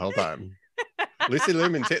creche the whole time. Lucy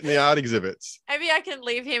Lumen's hitting the art exhibits. Maybe I can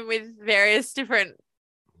leave him with various different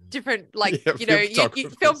like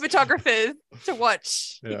film photographers to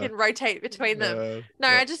watch. You can rotate between them.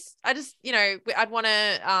 I just you know, I'd want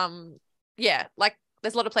to like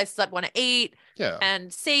there's a lot of places I'd want to eat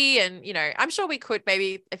and see, and you know, I'm sure we could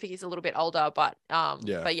maybe if he's a little bit older, but it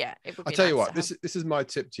would be I'll tell you what, this is my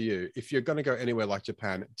tip to you. If you're going to go anywhere like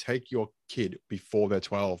Japan, take your kid before they're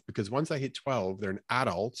 12, because once they hit 12, they're an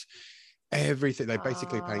adult. Everything, they're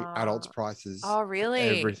basically paying adults prices. Oh,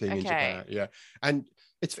 really? Everything in Japan. Yeah. And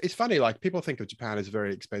it's funny, like people think of Japan as a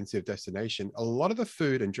very expensive destination. A lot of the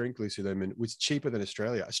food and drink, Lucy Lumen, was cheaper than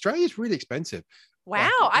Australia. Australia is really expensive.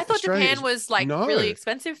 Wow. Like, I thought Japan was like really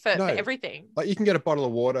expensive for everything. Like you can get a bottle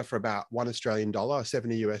of water for about $1 Australian,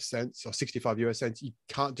 70 US cents or 65 US cents. You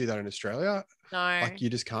can't do that in Australia. No. Like you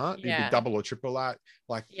just can't. You can double or triple that.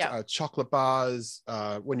 Like chocolate bars,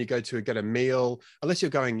 when you go to get a meal, unless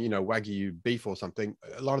you're going, you know, Wagyu beef or something,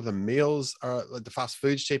 a lot of the meals are, like the fast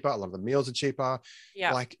food's cheaper. A lot of the meals are cheaper.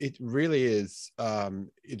 Yeah. Like it really is.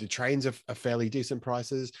 The trains are fairly decent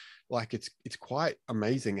prices. Like it's quite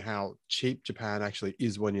amazing how cheap Japan actually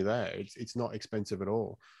is when you're there. It's not expensive at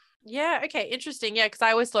all. Yeah. Okay. Interesting. Yeah. Cause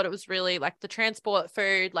I always thought it was really like the transport,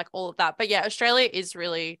 food, like all of that. But yeah, Australia is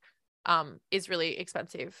really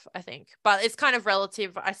expensive, I think, but it's kind of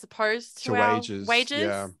relative, I suppose, to our wages.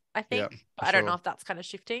 I think, but I don't know if that's kind of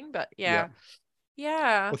shifting, but yeah.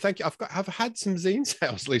 Well, thank you. I've had some zine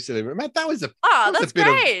sales, Lucy Lumen. Man, that's that's bit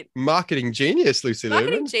great. Of marketing genius, Lucy Lumen.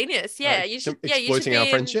 Marketing genius. Yeah, you should. Exploiting our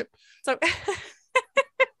friendship. So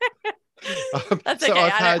that's so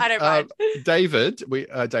okay. I don't mind. David,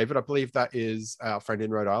 David, I believe that is our friend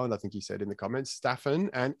in Rhode Island. I think he said in the comments, Staffan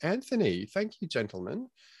and Anthony. Thank you, gentlemen.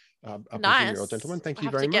 a Nice. or gentleman. Thank I'll you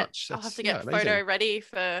have to very get much. I'll have That's to get amazing. photo ready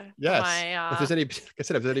for Yes. my If there's any, like I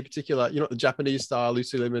said, if there's any particular, the Japanese style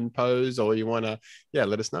Lucy Lemon pose, or you want to,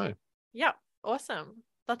 let us know. Yeah, awesome.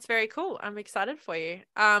 That's very cool. I'm excited for you.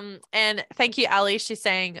 And thank you, Ali. She's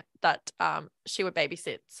saying that she would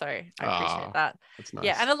babysit, so I appreciate that. That's nice.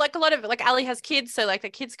 Yeah, and like a lot of like Ali has kids, so like the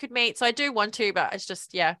kids could meet. So I do want to, but it's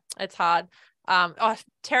just it's hard.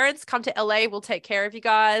 Terrence, come to LA. We'll take care of you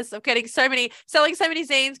guys. I'm getting selling so many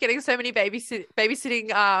zines, getting so many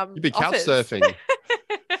babysitting. You'd be couch offers. surfing.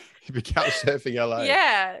 You'd be couch surfing LA.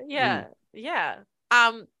 Yeah.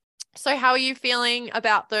 So how are you feeling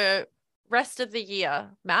about the rest of the year,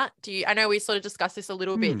 Matt? I know we sort of discussed this a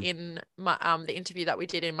little bit in my the interview that we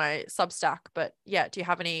did in my Substack, but yeah, do you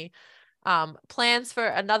have any plans for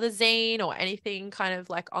another zine or anything kind of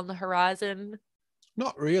like on the horizon?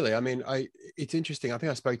 Not really. I mean, it's interesting. I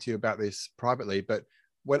think I spoke to you about this privately, but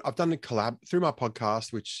when I've done a collab through my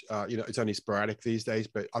podcast, which it's only sporadic these days,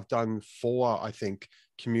 but I've done 4, I think,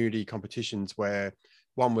 community competitions where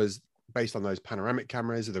one was based on those panoramic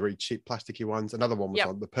cameras, or the really cheap plasticky ones. Another one was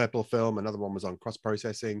on the purple film. Another one was on cross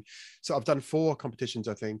processing. So I've done 4 competitions,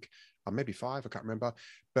 I think, or maybe 5, I can't remember.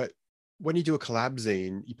 But when you do a collab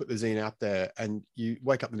zine, you put the zine out there and you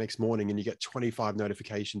wake up the next morning and you get 25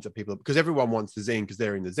 notifications of people, because everyone wants the zine because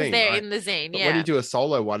they're in the zine. They're right? in the zine, but when you do a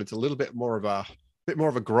solo one, it's a little bit more of a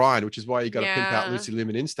grind, which is why you got to pimp out Lucy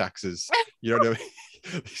Lemon Instaxes. You know what I mean?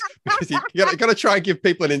 Because you got to try and give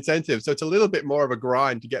people an incentive, so it's a little bit more of a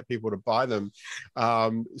grind to get people to buy them.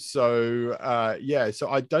 So I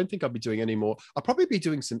don't think I'll be doing any more. I'll probably be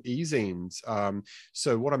doing some e-zines.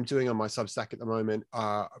 So what I'm doing on my Substack at the moment,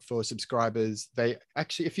 for subscribers, they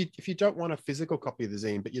actually, if you don't want a physical copy of the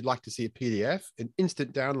zine, but you'd like to see a PDF, an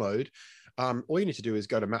instant download, all you need to do is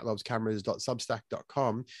go to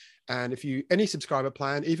mattlovescameras.substack.com. And if you, any subscriber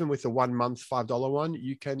plan, even with the 1 month $5 one,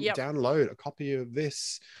 you can download a copy of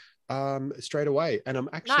this straight away. And I'm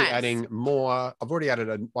actually adding more. I've already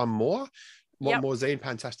added one more zine,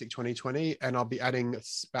 Fantastic 2020, and I'll be adding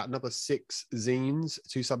about another 6 zines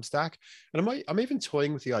to Substack. And I'm even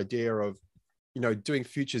toying with the idea of, doing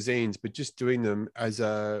future zines, but just doing them as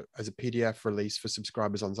a PDF release for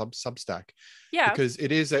subscribers on Substack. Yeah, because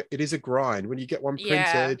it is a grind. When you get one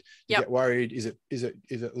printed, you get worried. Is it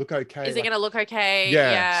look okay? Is it going to look okay?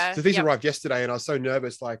 Yeah. So these arrived yesterday, and I was so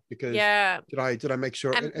nervous, because did I make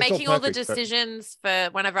sure? And making all the decisions for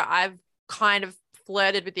whenever I've kind of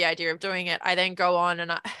flirted with the idea of doing it, I then go on and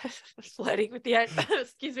I flirting with the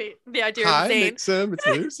excuse me, the idea of the zine. Nixon, it's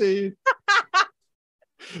Lucy.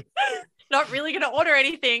 Not really going to order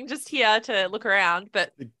anything, just here to look around,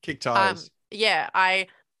 but kick tires. I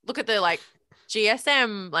look at the like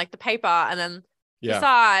GSM, like the paper, and then the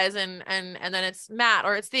size, and then it's matte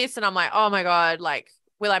or it's this, and I'm like, oh my god, like,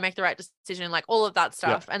 will I make the right decision? Like all of that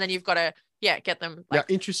stuff, and then you've got to get them. Like,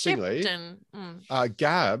 interestingly,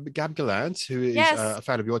 Gab Gallant, who is a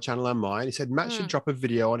fan of your channel and mine, he said Matt should drop a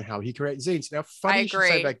video on how he creates zines. Now, funny you should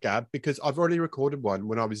say that, Gab, because I've already recorded one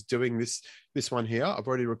when I was doing this one here. I've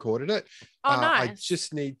already recorded it. Oh, nice. I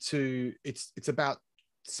just need to. It's about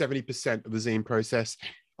 70% of the zine process.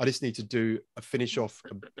 I just need to finish off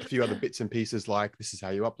a few other bits and pieces, like this is how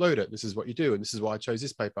you upload it, this is what you do, and this is why I chose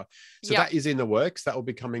this paper. So that is in the works. That will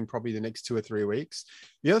be coming probably the next 2 or 3 weeks.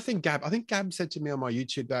 The other thing, I think Gab said to me on my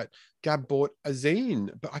YouTube that Gab bought a zine,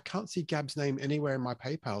 but I can't see Gab's name anywhere in my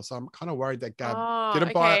PayPal. So I'm kind of worried that Gab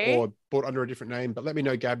didn't buy it or bought under a different name. But let me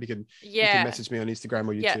know, Gab. You can message me on Instagram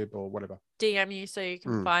or YouTube or whatever. DM you so you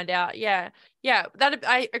can find out. Yeah. That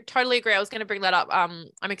I totally agree. I was going to bring that up. I'm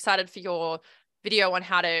excited for your video on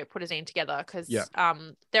how to put a zine together, because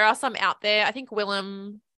there are some out there. I think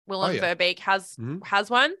Willem Verbeek has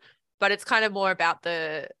one, but it's kind of more about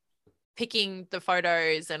the picking the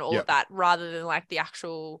photos and all of that, rather than like the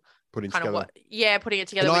actual putting it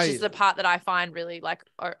together, which is the part that I find really like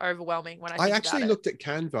overwhelming when I actually looked at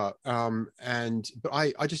Canva, but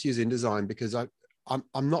I just use InDesign because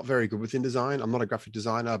I'm not very good with InDesign. I'm not a graphic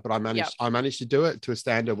designer, but I managed to do it to a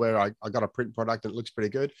standard where I got a print product and it looks pretty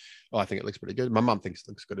good. Well, I think it looks pretty good. My mum thinks it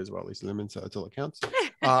looks good as well, Lisa Lemon, so that's all it counts.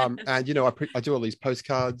 And I do all these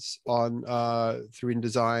postcards on through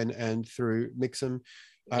InDesign and through Mixam.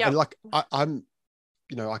 And like I'm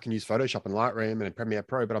I can use Photoshop and Lightroom and Premiere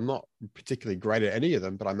Pro, but I'm not particularly great at any of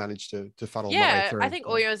them, but I managed to funnel my way through. I think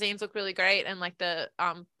all your zines look really great, and like the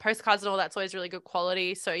postcards and all that's always really good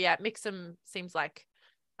quality. So Mixam seems like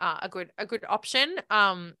a good option.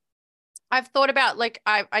 I've thought about, like,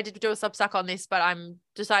 I did do a Substack on this, but I'm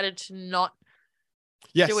decided to not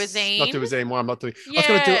do a zine. Not do a zine. Why I'm not doing.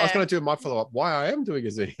 I was gonna do my follow-up. Why I am doing a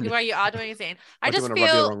zine. Why you are doing a zine. I just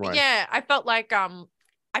feel I felt like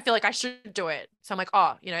I feel like I should do it. So I'm like,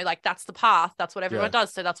 oh, like that's the path. That's what everyone Yeah.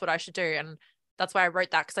 does. So that's what I should do. And that's why I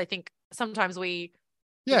wrote that. Cause I think sometimes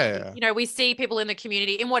Yeah. we see people in the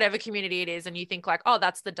community, in whatever community it is, and you think like, oh,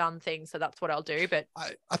 that's the done thing. So that's what I'll do. But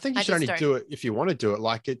I think you I should only just do it if you want to do it.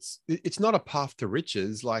 Like it's not a path to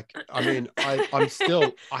riches. Like, I mean, I'm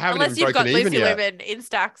still, I haven't unless even you've got broken even Lucy yet. Lemon in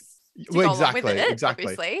stacks to Well, go along with exactly, it, exactly.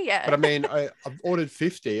 obviously. Yeah. But I mean, I've ordered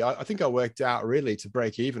 50. I think I worked out really to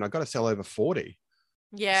break even. I got to sell over 40.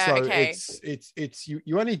 Yeah. So Okay. it's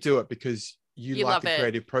you only do it because you like love the it.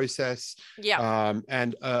 creative process. Yeah.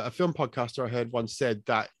 And a film podcaster I heard once said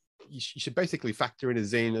that you should basically factor in a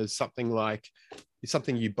zine as something like it's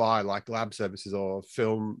something you buy, like lab services or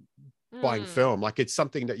film, buying film. Like it's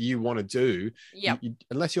something that you want to do. Yeah.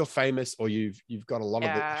 Unless you're famous or you've got a lot of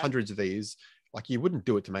Yeah. hundreds of these, like you wouldn't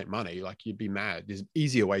do it to make money. Like you'd be mad. There's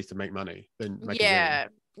easier ways to make money than make a zine,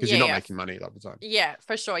 because you're not making money a lot of the time. Yeah,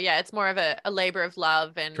 for sure. Yeah, it's more of a labor of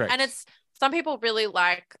love, and Correct. it's some people really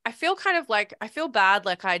like. I feel bad,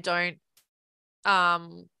 like I don't.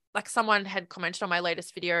 Like someone had commented on my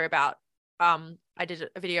latest video about I did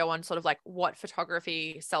a video on sort of like what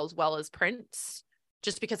photography sells well as prints,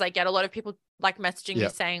 just because I get a lot of people like messaging me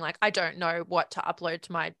saying like, I don't know what to upload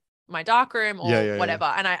to my darkroom or whatever.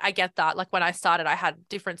 And I get that. Like when I started, I had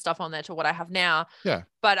different stuff on there to what I have now. Yeah.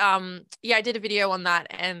 But I did a video on that,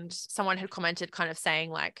 and someone had commented kind of saying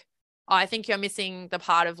like, oh, I think you're missing the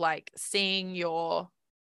part of like seeing your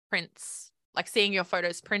prints, like seeing your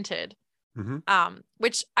photos printed. Mm-hmm.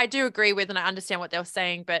 Which I do agree with, and I understand what they were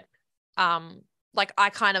saying, but like I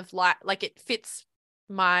kind of like it fits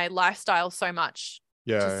my lifestyle so much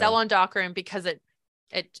to sell on darkroom, because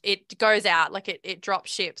it goes out, like it drop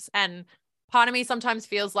ships. And part of me sometimes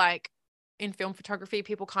feels like in film photography,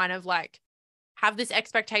 people kind of like have this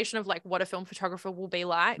expectation of like what a film photographer will be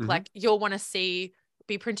like. Mm-hmm. Like you'll want to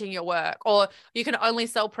be printing your work, or you can only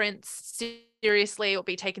sell prints seriously or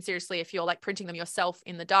be taken seriously if you're like printing them yourself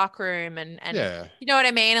in the darkroom and you know what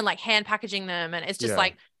I mean, and like hand packaging them. And it's just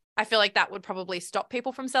like, I feel like that would probably stop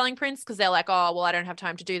people from selling prints, because they're like, oh well, I don't have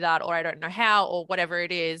time to do that, or I don't know how, or whatever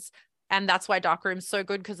it is. And that's why darkroom's so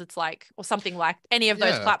good, because it's like, or something like any of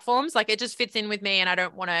those platforms, like it just fits in with me, and I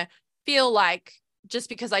don't want to feel like just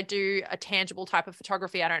because I do a tangible type of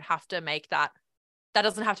photography, I don't have to make that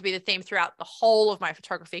doesn't have to be the theme throughout the whole of my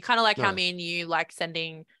photography. Kind of like how me and you like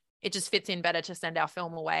sending, it just fits in better to send our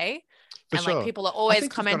film away. Like people are always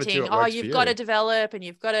commenting, oh, you've got to develop and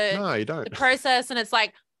you've got to no, you don't. The process. And it's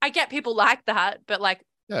like, I get people like that, but like,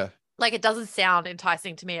 like it doesn't sound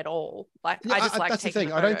enticing to me at all. Like I just like that's the thing.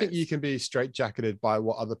 the I don't think you can be straitjacketed by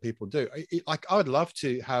what other people do. Like I'd love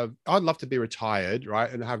to be retired, right,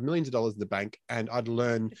 and have millions of dollars in the bank, and I'd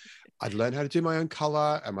learn how to do my own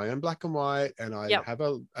color and my own black and white, and I have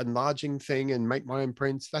a enlarging thing and make my own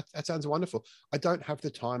prints. That sounds wonderful. I don't have the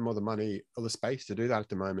time or the money or the space to do that at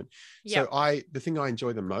the moment. So the thing I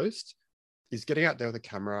enjoy the most is getting out there with a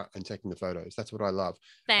camera and taking the photos. That's what I love.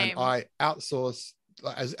 Same. And I outsource,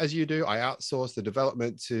 as you do, I outsource the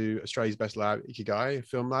development to Australia's best lab, Ikigai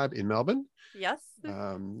Film Lab in Melbourne. Yes. You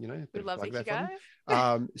know, we love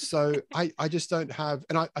Ikigai. So I just don't have,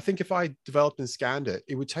 and I think if I developed and scanned it,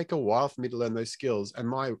 it would take a while for me to learn those skills, and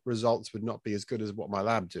my results would not be as good as what my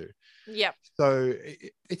lab do. Yep. So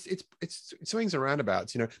it's swings and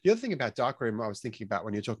roundabouts. You know, the other thing about darkroom I was thinking about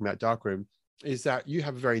when you're talking about darkroom is that you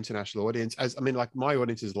have a very international audience. Like my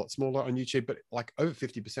audience is a lot smaller on YouTube, but like over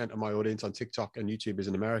 50% of my audience on TikTok and YouTube is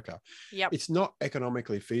in America. Yep. It's not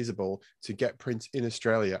economically feasible to get prints in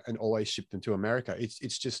Australia and always ship them to America.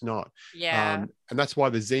 It's just not. Yeah. And that's why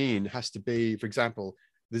the zine has to be, for example,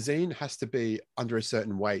 the zine has to be under a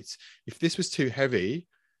certain weight. If this was too heavy,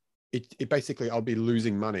 it basically, I'll be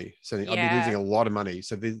losing money. So I'll be losing a lot of money.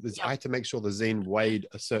 So I had to make sure the zine weighed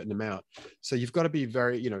a certain amount. So you've got to be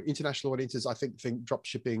very, international audiences, I think drop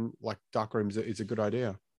shipping like darkrooms is a good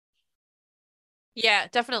idea. Yeah,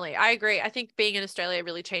 definitely. I agree. I think being in Australia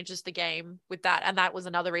really changes the game with that. And that was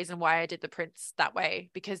another reason why I did the prints that way,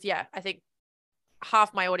 because I think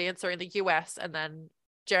half my audience are in the US, and then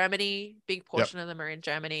Germany, big portion of them are in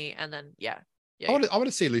Germany. And then, I want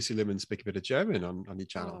to see Lucy Lemon speak a bit of German on your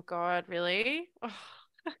channel. Oh God, really? Oh.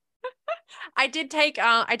 I did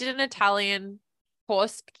an Italian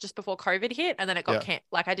course just before COVID hit, and then it got canned.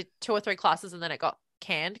 Like I did 2 or 3 classes, and then it got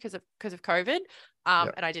canned because of COVID.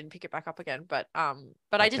 And I didn't pick it back up again. But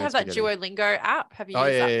I did have that Duolingo app. Have you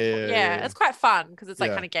used that before? Yeah, it's quite fun because it's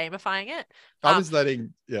like kind of gamifying it. I was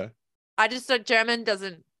letting I just German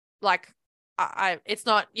doesn't like it's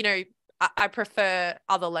not, I prefer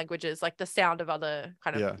other languages, like the sound of other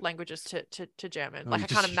kind of languages to German. Like I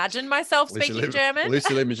can't imagine myself speaking German.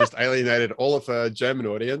 Lucy Lim has just alienated all of her German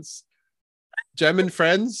audience. German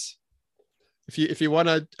friends, if you want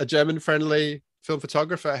a German friendly film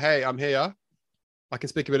photographer, hey, I'm here. I can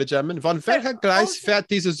speak a bit of German. Von welcher Gleis fährt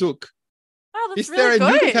dieser Zug? Oh, that's Ist there really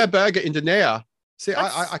a good. Nürnberger in der Nähe? See,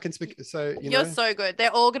 That's- I can speak. So You're so good.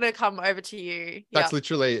 They're all gonna come over to you. that's Yeah.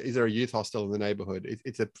 literally. Is there a youth hostel in the neighborhood?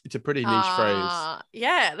 It's a pretty niche phrase.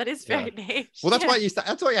 Yeah, that is very Yeah. niche. Well, that's Yeah. what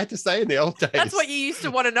that's what you had to say in the old days. That's what you used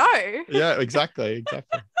to want to know. Yeah, exactly.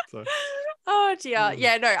 So, Oh dear. Mm.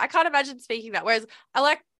 Yeah, no, I can't imagine speaking that. Whereas I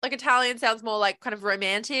like Italian sounds more like kind of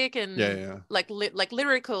romantic and yeah. like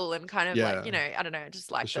lyrical and kind of Yeah. like, you know, I don't know,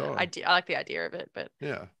 just like For the sure. idea. I like the idea of it, but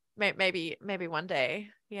Yeah. maybe one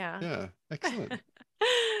day. Yeah. Yeah. Excellent.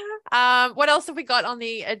 What else have we got on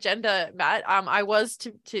the agenda, Matt? I was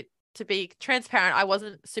to be transparent, I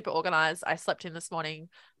wasn't super organized. I slept in this morning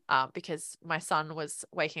because my son was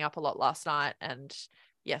waking up a lot last night, and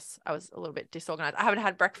yes, I was a little bit disorganized. I haven't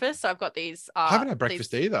had breakfast, so I've got these I haven't had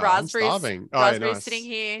breakfast either. Raspberries, I'm starving. raspberries nice. sitting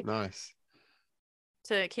here Nice.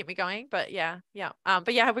 to keep me going. But yeah.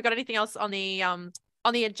 But yeah, have we got anything else on the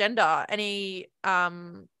agenda? Any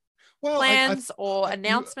plans or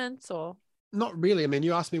announcements or? Not really. I mean,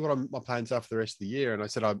 you asked me what my plans are for the rest of the year, and I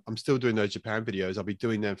said I'm still doing those Japan videos. I'll be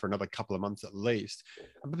doing them for another couple of months at least.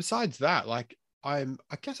 But besides that, like I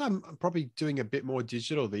guess I'm probably doing a bit more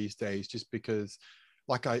digital these days, just because,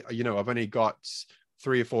 like I've only got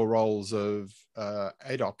 3 or 4 rolls of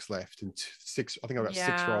ADOX left, and 6. I think I've got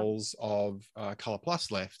 6 rolls of Color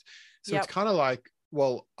Plus left. So it's kind of like,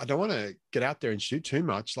 well, I don't want to get out there and shoot too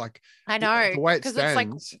much. Like, I know, the way it because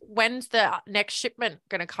stands, it's like, when's the next shipment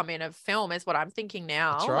going to come in of film is what I'm thinking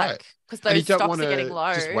now. That's right. Because those stocks are getting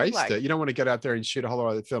low. Just waste it. You don't want to get out there and shoot a whole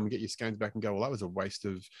lot of the film and get your scans back and go, well, that was a waste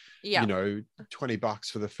of, $20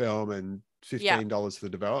 for the film and $15 for the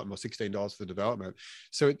development, or $16 for the development.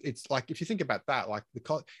 So it's like, if you think about that, like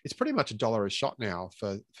it's pretty much $1 a shot now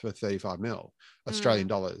for 35 mil Australian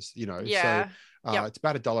dollars. So it's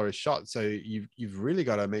about $1 a shot. So you've really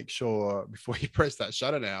got to make sure before you press that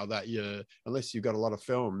shutter now that unless you've got a lot of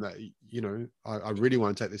film, that I really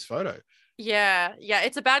want to take this photo. Yeah,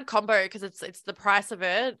 it's a bad combo because it's the price of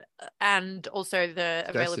it and also the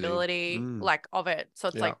availability of it. So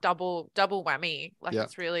it's like double whammy. Like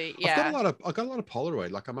it's really I've got a lot of Polaroid.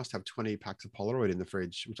 Like I must have 20 packs of Polaroid in the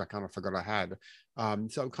fridge, which I kind of forgot I had.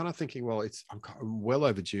 So I'm kind of thinking, well, I'm well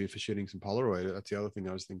overdue for shooting some Polaroid. That's the other thing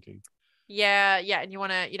I was thinking. Yeah, and you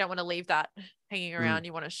don't want to leave that hanging around.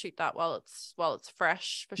 You want to shoot that while it's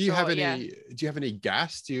fresh. Do you have any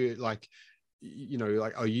gas? Do you like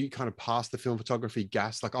are you kind of past the film photography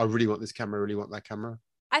gas? Like, I really want this camera, I really want that camera.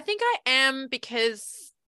 I think I am,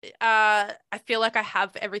 because I feel like I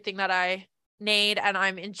have everything that I need, and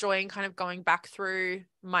I'm enjoying kind of going back through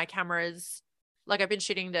my cameras. Like I've been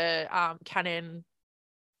shooting the Canon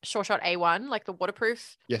SureShot A1, like the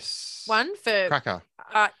waterproof one for cracker.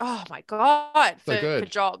 Oh my god, so for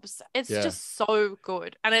jobs. It's just so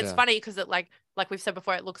good, and it's funny because it like we've said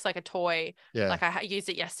before, it looks like a toy. Like I used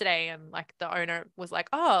it yesterday, and like the owner was like,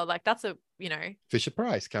 "Oh, like that's a Fisher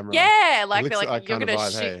Price camera." Yeah, like they're like, "You're gonna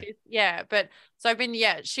shoot this." Yeah, but so I've been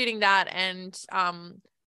shooting that, and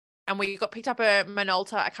we got picked up a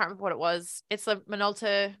Minolta. I can't remember what it was. It's a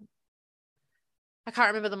Minolta. I can't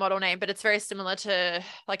remember the model name, but it's very similar to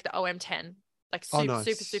like the OM10, like super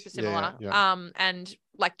similar. And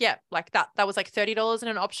like that was like $30 in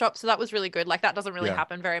an op shop, so that was really good. Like that doesn't really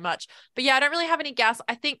happen very much. But I don't really have any gas.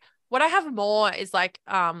 I think what I have more is like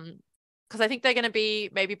because I think they're going to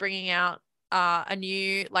be maybe bringing out a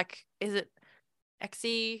new, like, is it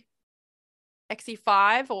XE5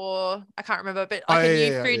 or I can't remember, but like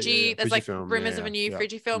a new Fuji. There's like rumors of a new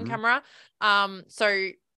Fujifilm camera. So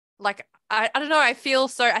like I don't know. I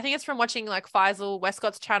think it's from watching like Faisal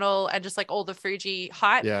Westcott's channel and just like all the Fuji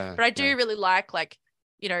hype. But I do really like like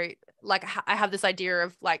I have this idea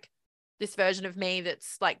of like this version of me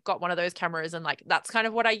that's like got one of those cameras, and like that's kind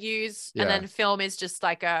of what I use. And then film is just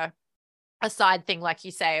like a side thing, like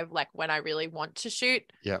you say, of like when I really want to shoot.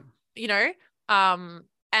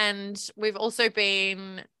 And we've also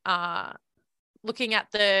been looking at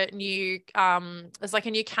the new there's like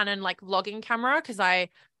a new Canon like vlogging camera, because I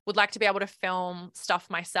would like to be able to film stuff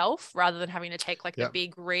myself rather than having to take like the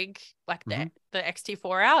big rig, like the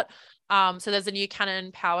XT4 out. So there's a new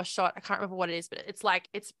Canon PowerShot. I can't remember what it is, but it's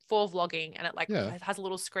for vlogging, and it has a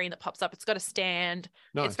little screen that pops up. It's got a stand.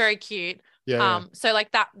 Nice. It's very cute. So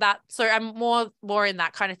like that. So I'm more in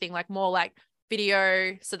that kind of thing, like more like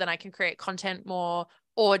video, so then I can create content more,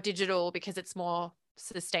 or digital because it's more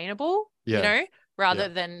sustainable, rather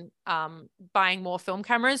than buying more film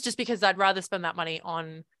cameras, just because I'd rather spend that money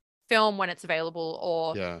on film when it's available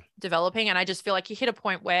or developing. And I just feel like you hit a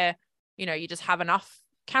point where, you just have enough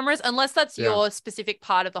cameras, unless that's Yeah. your specific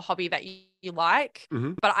part of the hobby that you like.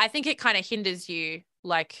 Mhm. But I think it kind of hinders you,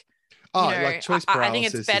 like, Oh, you know, like choice I think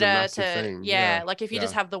it's paralysis is a better massive to, thing. yeah, like if you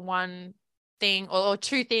just Yeah. have the one thing or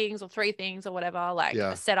two things or three things or whatever, like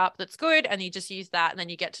Yeah. a setup that's good, and you just use that and then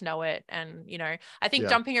you get to know it. And, you know, I think Yeah.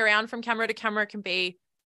 jumping around from camera to camera can be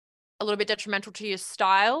a little bit detrimental to your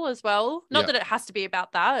style as well. Not Yeah. that it has to be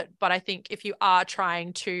about that, but I think if you are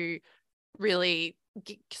trying to really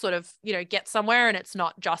sort of, you know, get somewhere and it's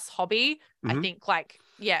not just hobby, I Mhm. think like,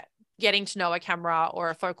 yeah, getting to know a camera or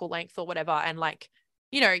a focal length or whatever, and like,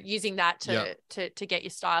 you know, using that Yeah. to get your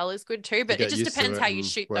style is good too. But it get just used to depends it how you and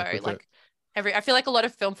shoot work though. with it. Like I feel like a lot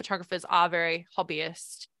of film photographers are very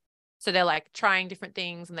hobbyist. So they're like trying different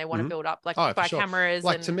things and they want to Mhm. build up like Oh, for buy sure. cameras.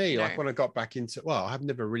 Like and, to me, you know, like when I got back into, well, I've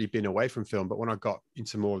never really been away from film, but when I got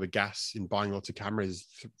into more of the gas in buying lots of cameras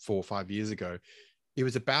 4 or 5 years ago, it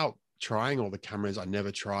was about trying all the cameras I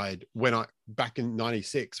never tried when I back in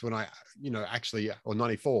 96 when I, you know, actually, or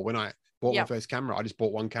 94 when I bought my first camera. I just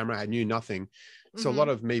bought one camera. I knew nothing. So a lot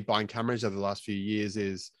of me buying cameras over the last few years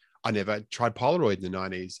is I never tried Polaroid in the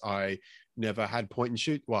 90s. I never had point and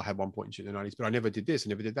shoot. Well, I had one point and shoot in the 90s, but I never did this, I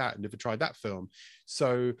never did that, I never tried that film.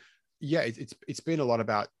 So yeah, it's been a lot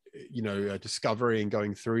about, you know, discovery and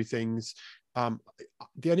going through things.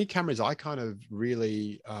 The only cameras I kind of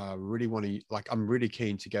really want to, like, I'm really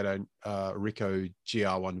keen to get a Ricoh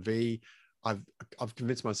GR1V. I've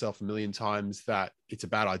convinced myself a million times that it's a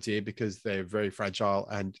bad idea because they're very fragile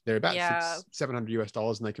and they're about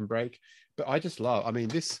 $700 and they can break. But I just love, I mean,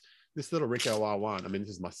 this little Ricoh R1, I mean, this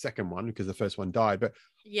is my second one because the first one died, but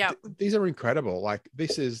yeah, these are incredible. Like,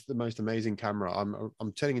 this is the most amazing camera.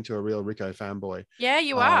 I'm turning into a real Ricoh fanboy. yeah,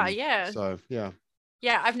 you are. Yeah. So yeah.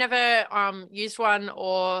 Yeah, I've never used one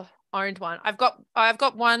or owned one. I've got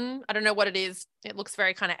one. I don't know what it is. It looks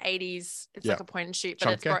very kind of 80s. It's like a point and shoot,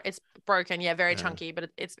 but it's broken. Yeah, very chunky, but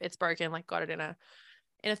it's broken. Like, got it in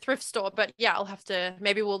a thrift store. But yeah,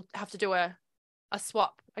 maybe we'll have to do a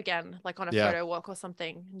swap again, like on a photo walk or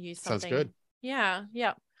something, and use something. Sounds good. Yeah,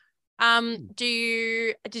 yeah.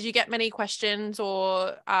 Did you get many questions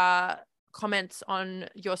or comments on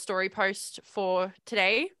your story post for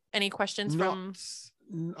today? Any questions from?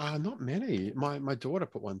 Not many. My daughter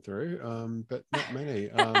put one through, but not many.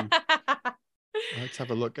 Let's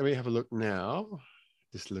have a look. Let me have a look now.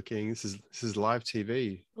 Just looking. This is live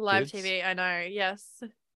TV. Live kids. TV. I know. Yes.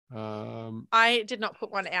 I did not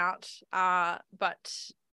put one out.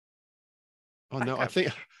 But. Oh no, I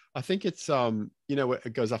think it's you know,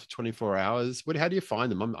 it goes after 24 hours. How do you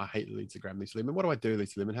find them? I hate Instagram, Lisa Lemon. What do I do,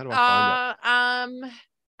 Lisa Lemon? How do I find it?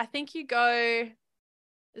 I think you go.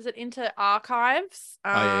 Is it into archives?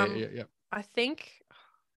 yeah. I think.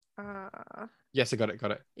 Yes, I got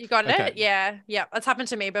it. You got it? Yeah. That's happened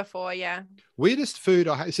to me before. Yeah. Weirdest food.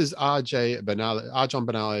 This is Arjun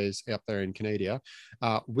Banale is up there in Canada.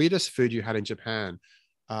 Weirdest food you had in Japan.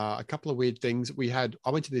 A couple of weird things we had.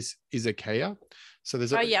 I went to this izakaya. So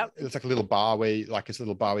there's it's like a little bar where you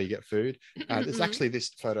get food. There's actually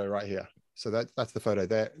this photo right here. So that's the photo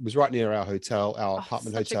there. It was right near our hotel, our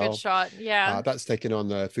apartment hotel. Such a good shot. Yeah. That's taken on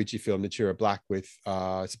the Fujifilm Natura Black with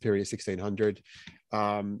Superior 1600.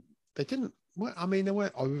 They didn't. Well, I mean, they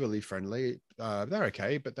weren't overly friendly. They're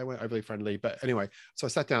okay, but they weren't overly friendly. But anyway, so I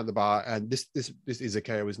sat down at the bar, and this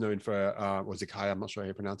izakaya was known for, or zakaya, I'm not sure how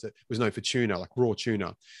you pronounce it, was known for tuna, like raw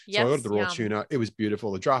tuna. Yes, so I ordered the raw tuna. It was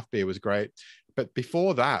beautiful. The draft beer was great. But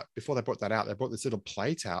before they brought that out, they brought this little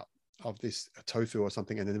plate out of this tofu or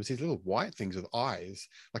something, and then there was these little white things with eyes,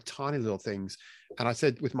 like tiny little things. And I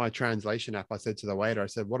said, with my translation app, I said to the waiter, I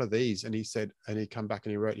said, "What are these?" And he said, and he come back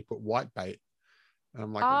and he put white bait. And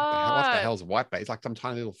I'm like, what the hell's white bait? It's like some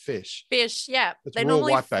tiny little fish. Yeah. They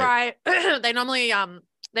normally fry. They normally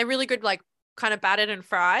they're really good, like kind of battered and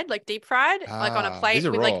fried, like deep fried, like on a plate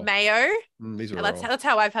with raw. Like mayo. These are that's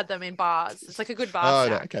how I've had them in bars. It's like a good bar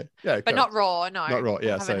snack. Okay. Yeah, but not raw. No, not raw.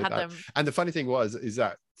 Yeah, I haven't had them. And the funny thing is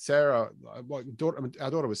that Sarah, our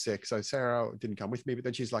daughter was sick, so Sarah didn't come with me. But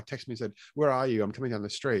then she's like, texted me and said, "Where are you? I'm coming down the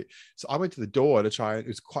street." So I went to the door to try. It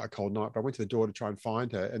was quite a cold night, but I went to the door to try and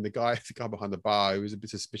find her. And the guy behind the bar, who was a bit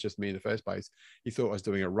suspicious of me in the first place, he thought I was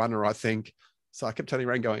doing a runner, I think. So I kept turning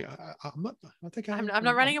around going, I'm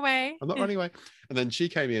not running away. I'm not running away. And then she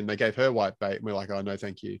came in, they gave her white bait, and we're like, "Oh no,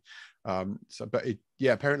 thank you."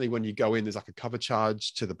 Apparently when you go in, there's like a cover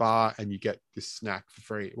charge to the bar and you get this snack for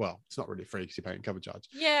free. Well, it's not really free because you're paying cover charge.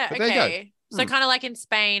 Yeah. But okay. So kind of like in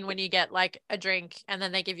Spain when you get like a drink and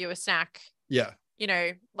then they give you a snack. Yeah. you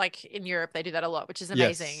know, like in Europe, they do that a lot, which is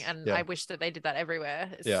amazing. Yes. And Yeah. I wish that they did that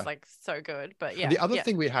everywhere. It's Yeah. like so good. But And yeah, the other yeah,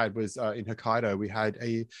 thing we had was in Hokkaido, we had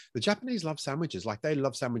the Japanese love sandwiches. Like they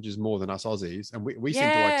love sandwiches more than us Aussies. And we seem to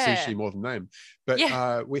like yeah, sushi more than them. But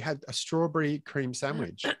yeah. we had a strawberry cream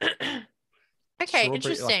sandwich. Okay, Strawberry, like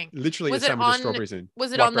interesting. literally a Was it sandwich of on strawberries in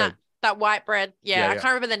was it white on bread. that white bread? Yeah. Yeah, I Yeah.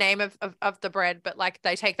 can't remember the name of the bread, but like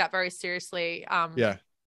they take that very seriously. Yeah.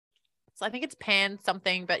 So I think it's pan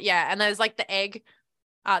something, but yeah, and there's like the egg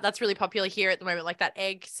that's really popular here at the moment, like that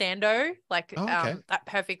egg sando, like Oh, okay. that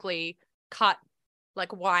perfectly cut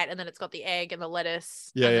like white, and then it's got the egg and the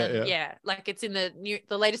lettuce, Yeah. and Yeah. then Yeah. yeah, like it's in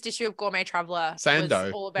the latest issue of Gourmet Traveler was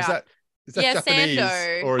Sando. all Is about that is that yeah, Japanese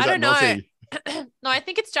sando. or is I that don't an know. Aussie? No, I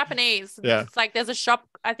think it's Japanese. Yeah. It's like there's a shop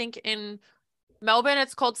I think in Melbourne,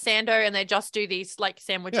 it's called Sando, and they just do these like Yeah.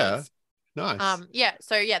 sandwiches. Nice. Yeah,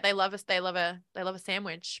 so yeah, they love us. They love a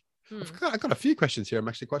sandwich. I've got a few questions here. I'm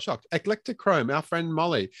actually quite shocked. Eclectic Chrome, our friend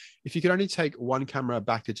Molly, if you could only take one camera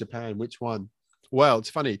back to Japan, which one? Well, it's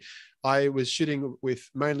funny. I was shooting with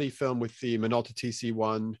mainly film with the Minolta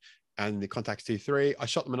TC1 and the Contax T3. I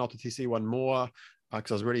shot the Minolta TC1 more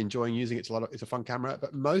because I was really enjoying using it. It's a fun camera,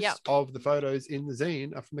 but most Yep. of the photos in the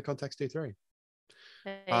zine are from the Contax T3.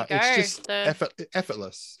 There you go. It's just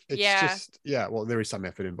effortless. It's Yeah. just, yeah, well, there is some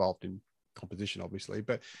effort involved in composition, obviously,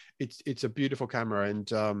 but it's a beautiful camera. And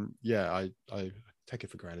yeah, I take it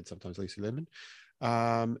for granted sometimes, Lucy Lemon.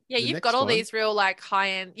 Yeah, The you've next got all one, these real like high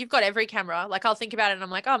end. You've got every camera. Like I'll think about it and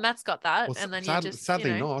I'm like, oh, Matt's got that, well, and then you just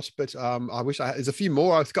sadly not, but I wish there's a few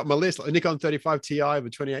more. I've got my list, like Nikon 35 Ti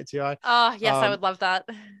with 28 Ti. Oh yes, I would love that.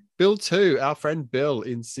 Bill too, our friend Bill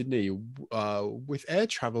in Sydney. With air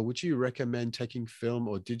travel, would you recommend taking film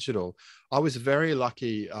or digital? I was very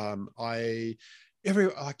lucky.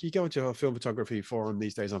 Like you go into a film photography forum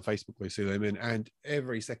these days on Facebook, Lucy Lemon, and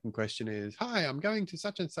every second question is, "Hi, I'm going to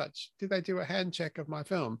such and such. Did they do a hand check of my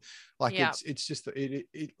film?" Like Yeah. it's just it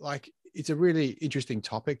like it's a really interesting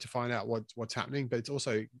topic to find out what's happening, but it's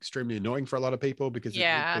also extremely annoying for a lot of people because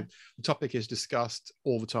Yeah. the topic is discussed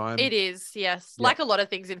all the time. It is, yes. Yeah. Like a lot of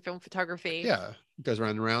things in film photography. Yeah, it goes around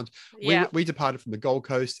and around. Yeah. We departed from the Gold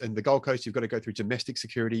Coast, and the Gold Coast, you've got to go through domestic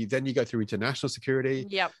security, then you go through international security.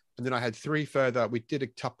 Yep. And then I had three further. We did a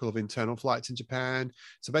couple of internal flights in Japan.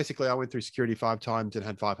 So basically, I went through security 5 times and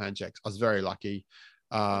had 5 hand checks. I was very lucky.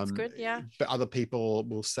 That's good, yeah. But other people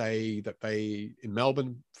will say that in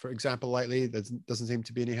Melbourne, for example, lately, there doesn't seem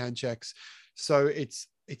to be any hand checks. So it's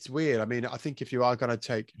weird. I mean, I think if you're going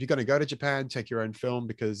to go to Japan, take your own film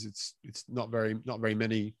because it's not very much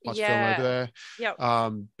film over there. Yep.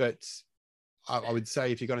 But I would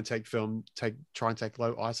say if you're going to take film, try and take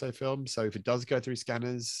low ISO film. So if it does go through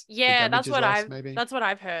scanners, yeah, that's what maybe. That's what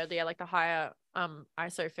I've heard. Yeah, like the higher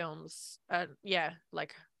ISO films, yeah,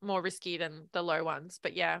 like more risky than the low ones.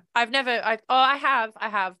 But yeah, I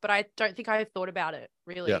have, but I don't think I thought about it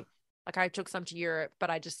really. Yeah. Like I took some to Europe, but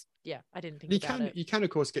I didn't think about it. You can of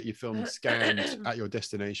course get your film scanned at your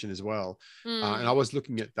destination as well. And I Mm. was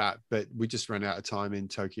looking at that, but we just ran out of time in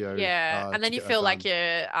Tokyo. Yeah, and then you feel like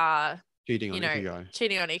you're cheating on Ikigai.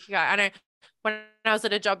 cheating on Ikigai. I know when I was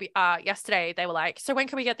at a job yesterday, they were like, so when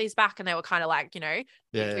can we get these back? And they were kind of like,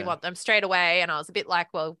 we want them straight away. And I was a bit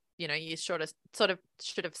like, well, you sort of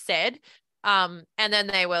should have said. And then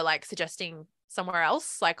they were like suggesting somewhere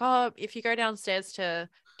else, like, oh, if you go downstairs to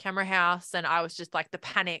Camera House. And I was just like the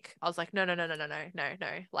panic. I was like, no.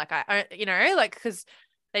 Like I like, because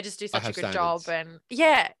they just do such a good job. And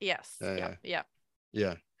yeah.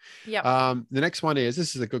 The next one is,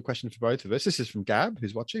 this is a good question for both of us. This is from Gab,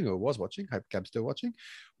 who's watching or was watching. Hope Gab's still watching.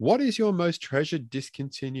 What is your most treasured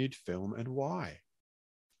discontinued film and why?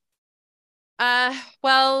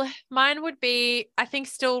 Well, mine would be, I think,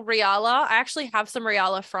 still Riala. I actually have some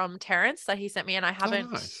Riala from Terrence that he sent me, and I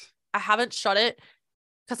haven't shot it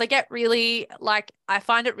because I get really I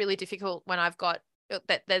find it really difficult when I've got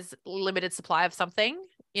that there's limited supply of something.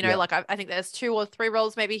 Like I think there's 2 or 3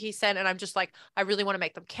 rolls maybe he sent, and I'm just like, I really want to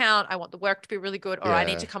make them count. I want the work to be really good, or I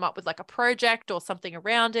need to come up with like a project or something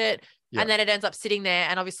around it. And then it ends up sitting there,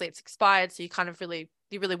 and obviously it's expired, so you kind of really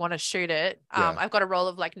want to shoot it. I've got a roll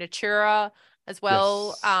of like Natura as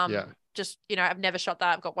well. Just I've never shot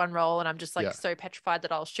that. I've got 1 roll, and I'm just like so petrified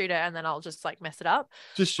that I'll shoot it and then I'll just like mess it up.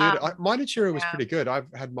 Just shoot it. My Natura was pretty good. I've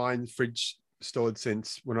had mine fridge stored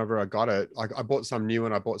since whenever I got it. I bought some new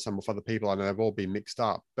and I bought some with other people, and they've all been mixed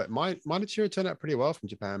up. But my Natura turned out pretty well from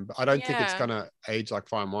Japan. But I don't think it's gonna age like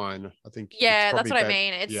fine wine. I think that's what I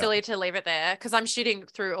mean. It's silly to leave it there because I'm shooting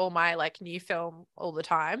through all my like new film all the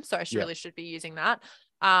time, so I really should be using that.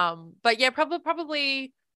 But yeah,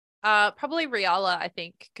 probably Riala, I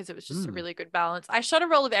think, because it was just a really good balance. I shot a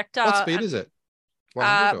roll of Ektar. What speed is it?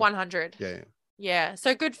 100? 100. Yeah.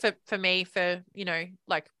 So good for me for,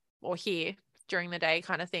 like, or here during the day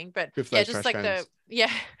kind of thing. But Good for yeah, those just trash like cans.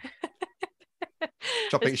 Yeah. There's trash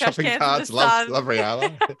Shopping cans in the carts. Love sun.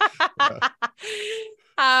 Rihanna.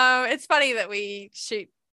 Yeah. It's funny that we shoot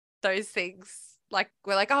those things. Like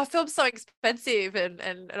we're like, oh, film's so expensive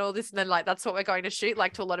and all this, and then like that's what we're going to shoot.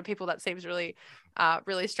 Like to a lot of people, that seems really,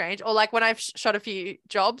 really strange. Or like when I've shot a few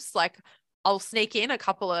jobs, like I'll sneak in a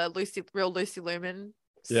couple of real Lucy Lumen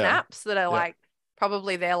Yeah. snaps that are Yeah. like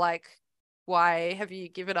probably they're like, why have you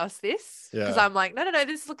given us this? Because Yeah. I'm like, no,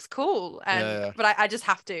 this looks cool, and Yeah. but I just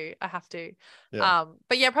have to, Yeah.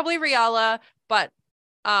 but yeah, probably Riala, but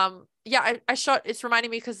yeah, I shot. It's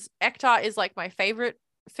reminding me because Ektar is like my favorite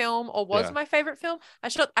film, or was Yeah. my favorite film. I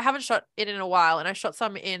haven't shot it in a while, and I shot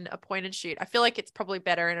some in a point and shoot. I feel like it's probably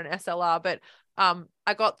better in an SLR, but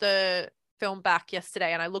I got the film back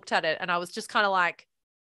yesterday and I looked at it and I was just kind of like,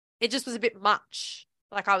 it just was a bit much.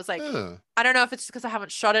 Like I was like, Yeah. I don't know if it's because I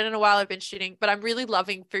haven't shot it in a while. I've been shooting, but I'm really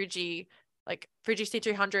loving Fuji, like Fuji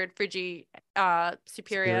C200, Fuji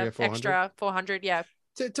Superior 400. Extra 400. Yeah,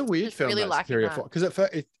 It's a weird just film, really that liking Superior that. 4, because at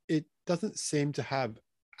first it doesn't seem to have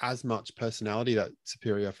as much personality, that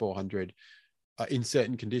Superior 400, in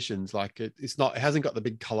certain conditions. Like it hasn't got the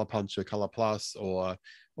big color punch or Color Plus or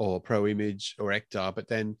Pro Image or Ektar, but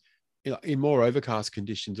then in more overcast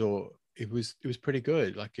conditions, or it was pretty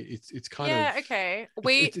good. Like it's kind of okay.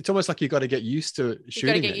 it's almost like you got to get used to You got to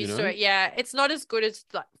shooting get it. used to it. Yeah, it's not as good as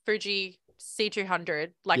like Fuji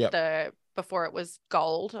C200, like Yep. the before it was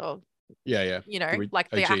gold, or Yeah. like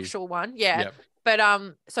the OG. actual one. Yeah. Yep. But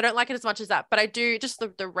so I don't like it as much as that. But I do just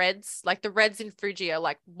the reds, like the reds in Fuji are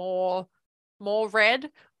like more red.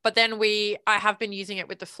 But then I have been using it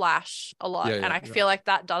with the flash a lot, and I feel like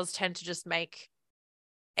that does tend to just make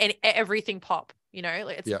everything pop.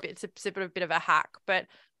 Like it's a bit of a hack. But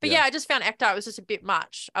yeah, I just found Ektar, it was just a bit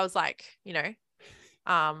much. I was like, so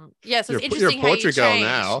it's interesting how you Portrait girl change.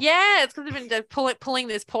 now. Yeah, it's because I've been pulling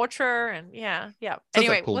this portrait, and yeah. Sounds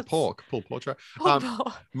Anyway, like pulled portrait.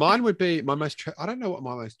 pork. Mine would be my most. I don't know what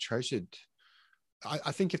my most treasured.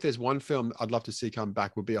 I think if there's one film I'd love to see come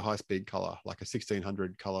back, would be a high speed color, like a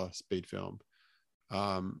 1600 color speed film.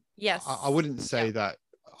 Yes, I wouldn't say that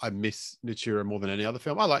I miss Natura more than any other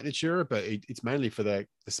film. I like Natura, but it's mainly for the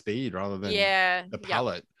speed rather than the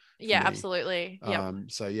palette. Yeah, absolutely. Yeah.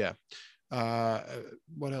 So yeah.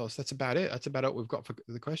 What else? That's about it. We've got for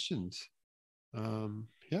the questions.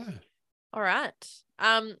 Yeah. All right.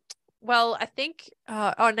 Well, I think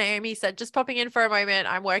Naomi said, just popping in for a moment.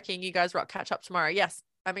 I'm working. You guys rock, catch up tomorrow. Yes.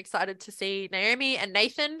 I'm excited to see Naomi and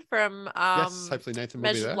Nathan from yes, hopefully Nathan will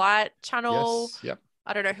Measured be there. Light channel. Yes. Yep.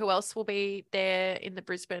 I don't know who else will be there in the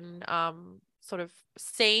Brisbane sort of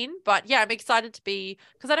scene, but yeah, I'm excited to be,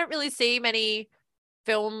 because I don't really see many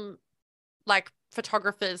film like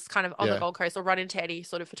photographers kind of on the Gold Coast, or run into any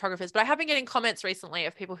sort of photographers. But I have been getting comments recently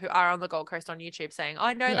of people who are on the Gold Coast on YouTube saying,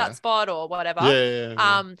 I know that spot or whatever.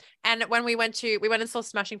 Yeah. And when we went and saw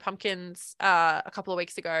Smashing Pumpkins a couple of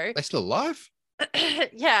weeks ago. They're still alive?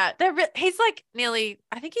 Yeah, he's like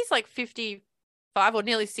I think he's like 55 or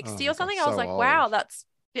nearly 60 or something. God, I was like, old. wow, that's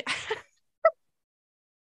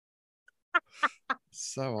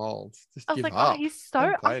so old. Just I was give like, up. oh, he's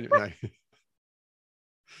so old.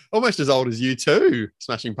 Almost as old as you too,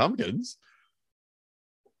 Smashing Pumpkins.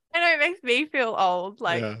 I know, it makes me feel old,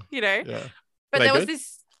 like, Yeah. But there was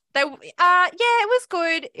this, it was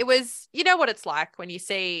good. It was, what it's like when you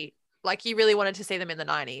see, like, you really wanted to see them in the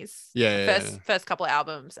 90s. First couple of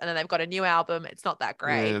albums, and then they've got a new album. It's not that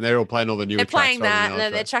great. Yeah, and they're all playing all the new tracks. They're playing that, and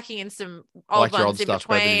then they're chucking in some old ones in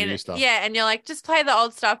between. Yeah, and you're like, just play the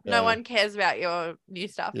old stuff. No one cares about your new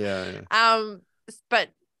stuff. Yeah. But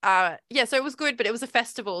so it was good, but it was a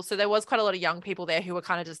festival, so there was quite a lot of young people there who were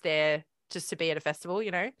kind of just there just to be at a festival,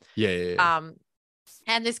 Yeah.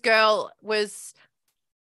 And this girl was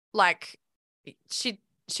like, she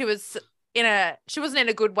wasn't in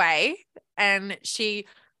a good way, and she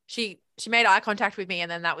made eye contact with me, and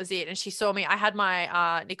then that was it. And she saw me. I had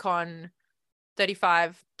my Nikon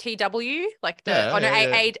 35 TW, like the AW,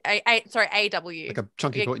 like a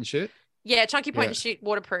chunky point and shoot. Yeah, chunky point and shoot,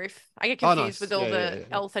 waterproof. I get confused with all the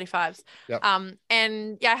L35s. Yep.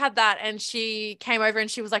 And I had that, and she came over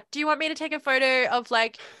and she was like, "Do you want me to take a photo of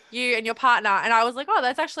like you and your partner?" And I was like, "Oh,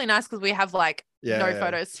 that's actually nice, because we have like no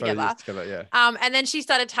photos together." And then she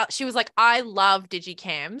started she was like, "I love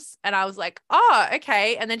digicams," and I was like, "Oh,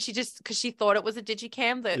 okay." And then she just, because she thought it was a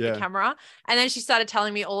digicam, the camera, and then she started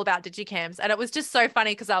telling me all about digicams, and it was just so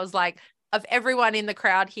funny because I was like, of everyone in the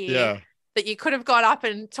crowd here. that you could have gone up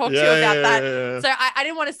and talked to Yeah, about that. yeah. So I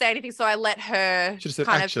didn't want to say anything, so I let her Should have said,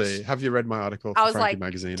 kind actually, of. have you read my article I for was Frankie like,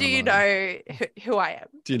 Magazine "Do you online? know who I am?"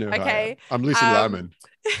 Do you know who I am? Okay. I'm Lucy Lerman.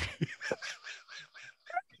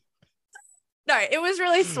 No, it was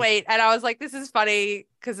really sweet. And I was like, this is funny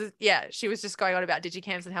because, yeah, she was just going on about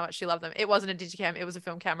digicams and how much she loved them. It wasn't a digicam, it was a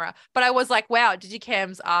film camera. But I was like, wow,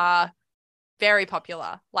 digicams are very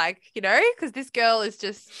popular. Like, you know, because this girl is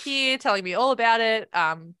just here telling me all about it.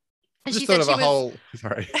 And Just she thought said of she a was whole.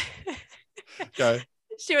 Sorry. Go.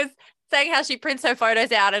 she was saying how she prints her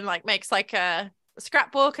photos out and like makes like a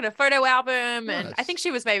scrapbook and a photo album. And I Nice. think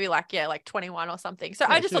she was maybe like, yeah, like 21 or something. So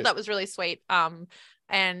Yeah, I just thought cute. that was really sweet.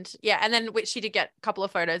 And yeah, and then she did get a couple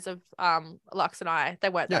of photos of Lux and I. They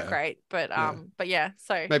weren't that Yeah. great, but Yeah. but yeah,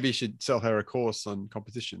 so Maybe you should sell her a course on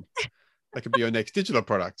composition. That could be your next digital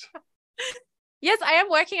product. yes, I am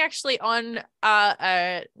working actually on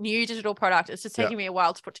a new digital product. It's just taking me a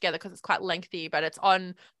while to put together because it's quite lengthy, but it's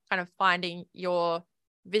on kind of finding your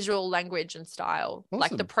visual language and style, like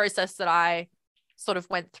the Awesome. process that I sort of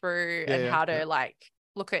went through and how to yeah. like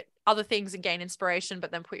look at other things and gain inspiration,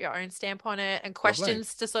 but then put your own stamp on it, and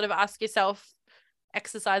questions to sort of ask yourself,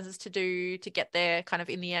 exercises to do to get there kind of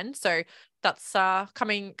in the end. So that's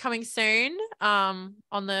coming soon on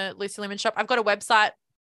the Lucy Lemon shop. I've got a website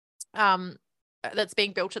that's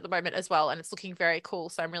being built at the moment as well, and it's looking very cool,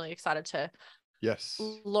 so I'm really excited to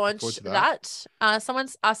launch that.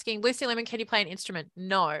 Someone's asking, Lucy Lemon, can you play an instrument?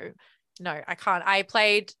 No, I can't. I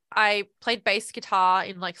played bass guitar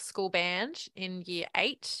in like school band in year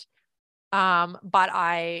 8, but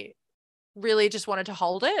I really just wanted to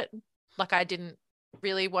hold it. Like I didn't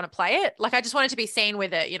really want to play it. Like I just wanted to be seen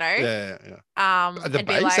with it, you know? Yeah. The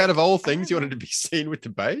bass, like, out of all things, you wanted to be seen with the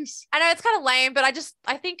bass? I know it's kind of lame, but I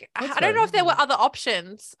think I don't know if there were other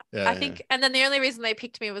options. I think, and then the only reason they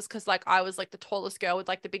picked me was because like I was like the tallest girl with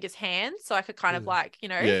like the biggest hands, so I could kind of like, you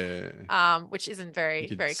know, which isn't very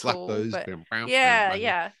cool. Those, but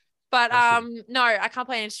yeah. But no, I can't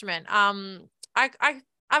play an instrument. I'm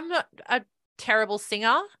not a terrible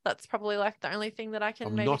singer. That's probably like the only thing that I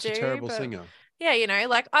can maybe do. I'm not a terrible singer. Yeah, you know,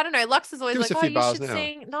 like I don't know. Lux is always like, "Oh, you should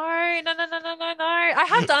sing." No. I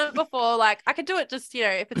have done it before. Like I could do it just, you know,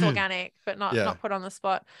 if it's organic, but not put on the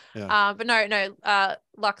spot. Yeah. But no.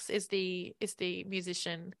 Lux is the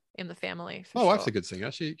musician in the family. My wife's a good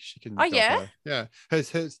singer. She can. Oh yeah. Yeah.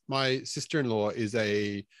 My sister-in-law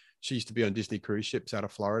she used to be on Disney cruise ships out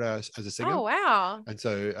of Florida as a singer. Oh wow. And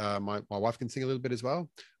so my wife can sing a little bit as well.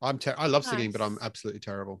 I love singing, but I'm absolutely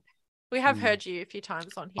terrible. We have heard you a few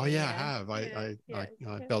times on here. Oh yeah, I have. I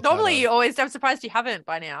felt normally you always. I'm surprised you haven't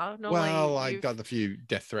by now. Normally, I got a few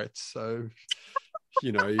death threats, so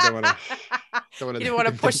you know you don't want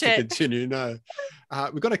to push it. Continue. No,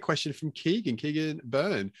 we've got a question from Keegan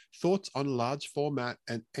Byrne. Thoughts on large format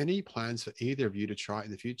and any plans for either of you to try it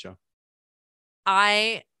in the future?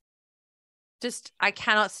 I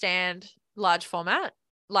cannot stand large format.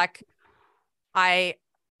 Like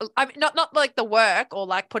I'm not like the work or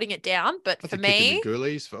like putting it down, but for me,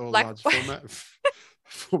 ghoulies for all like, large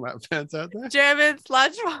format fans out there. Germans,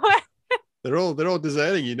 large format. They're all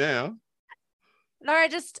deserting you now. No,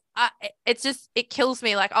 it kills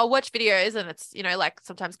me. Like I'll watch videos and it's, you know, like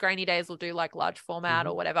sometimes Grainy Days will do like large format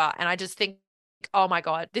or whatever, and I just think, oh my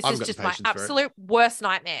god, this is just my absolute worst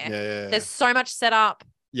nightmare. Yeah. There's so much setup.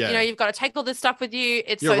 Yeah. You know, you've got to take all this stuff with you.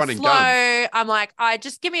 It's so slow. Gun. I'm like,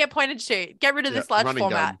 just give me a point and shoot. Get rid of this large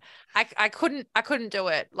format. I couldn't do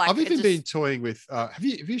it. Like I've even been toying with have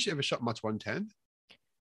you ever shot much 110?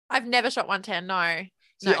 I've never shot 110, no.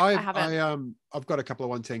 See, I haven't. I've got a couple of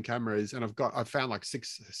 110 cameras, and I've found like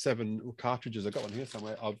 6-7 cartridges. I've got one here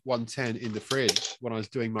somewhere of 110 in the fridge when I was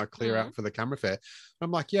doing my clear out for the camera fair.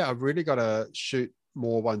 I'm like, yeah, I've really got to shoot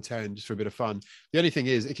more 110 just for a bit of fun. The only thing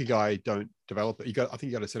is Ikigai don't develop it. I think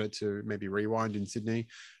you got to send it to maybe Rewind in Sydney.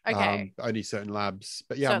 Okay. Only certain labs.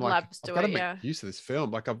 But yeah, certain I'm like, I've got to make use of this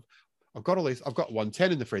film. Like I've got all these. I've got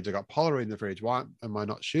 110 in the fridge. I've got Polaroid in the fridge. Why am I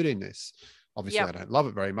not shooting this? Obviously, I don't love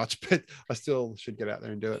it very much, but I still should get out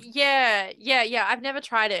there and do it. Yeah. I've never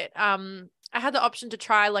tried it. I had the option to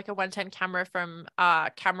try like a 110 camera from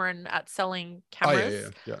Cameron at Selling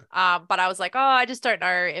Cameras. Oh, yeah. But I was like, I just don't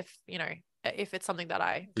know if, you know, if it's something that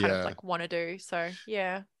I kind of like want to do. So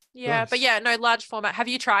yeah. Nice. But yeah, no large format. Have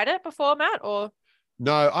you tried it before, Matt? Or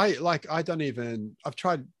no, I've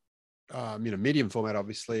tried medium format.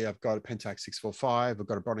 Obviously, I've got a Pentax 645. I've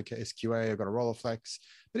got a Bronica SQA. I've got a Rolleiflex,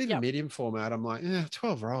 But even Yep. medium format, I'm like,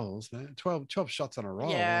 12 rolls, man. 12 shots on a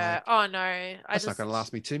roll. Yeah. Like, Oh no. I that's not just going to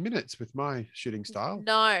last me 2 minutes with my shooting style.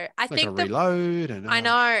 no. I It's not going think to the reload. And I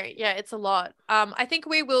know. Yeah, it's a lot. I think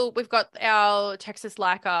we've got our Texas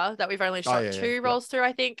Leica that we've only oh, shot yeah, yeah, two yeah. rolls through,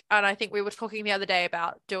 I think. And I think we were talking the other day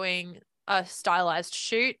about doing a stylized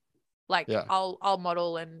shoot. Like Yeah. I'll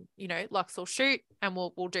model and, Lux will shoot and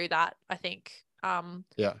we'll do that, I think.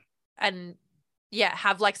 Yeah. And yeah,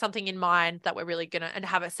 have like something in mind that we're really gonna and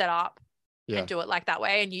have it set up Yeah. and do it like that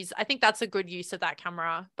way and use. I think that's a good use of that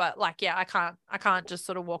camera. But like, yeah, I can't just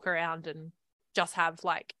sort of walk around and just have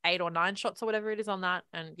like 8 or 9 shots or whatever it is on that.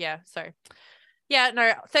 And yeah, so yeah,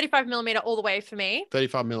 no, 35mm all the way for me.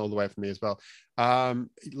 35mm all the way for me as well.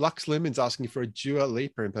 Lux Lumen's asking for a Dua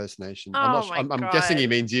Lipa impersonation. Oh my I'm guessing he God.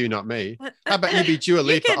 means you, not me. How about you be Dua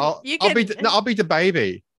Lipa? I'll be the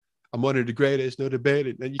baby. I'm one of the greatest, no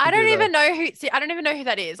debating. Then you can I don't even know who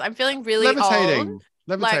that is. I'm feeling really levitating, old.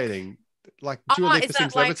 levitating. Like Dua Lipa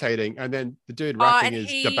sings like, levitating, and then the dude rapping is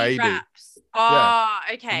the baby. Raps. Yeah.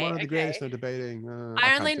 Okay. I'm one of the greatest, no debating.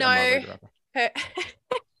 I only know her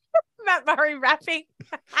Matt Murray rapping.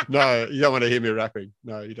 No, you don't want to hear me rapping.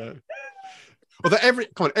 No, you don't.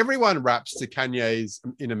 Although everyone raps to Kanye's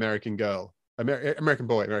 "In American Girl," American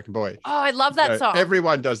Boy. Oh, I love that song.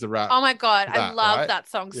 Everyone does the rap. Oh my God, I love that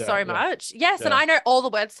song so much. Yes, and I know all the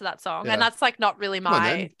words to that song, and that's like not really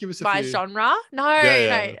my genre. No,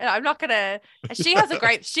 I'm not gonna. She has a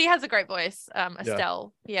great voice,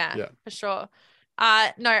 Estelle. Yeah, for sure.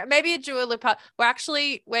 No, maybe a Dua Lipa.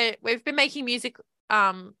 We've been making music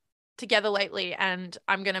together lately, and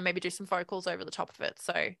I'm gonna maybe do some vocals over the top of it.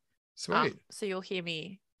 So sweet. So you'll hear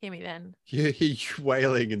me then. You hear you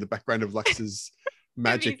wailing in the background of Lux's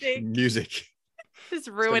magic music. Just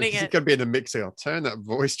ruining it. It's gonna be in the mixing. I'll turn that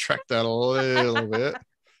voice track down a little bit.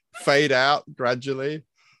 Fade out gradually.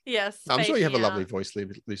 Yes. I'm sure you have a lovely voice,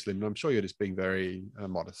 Lucy, and I'm sure you're just being very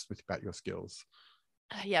modest about your skills.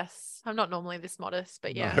 Yes, I'm not normally this modest,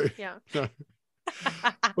 but yeah, No.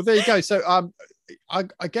 Well, there you go. So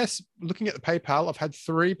I guess looking at the PayPal, I've had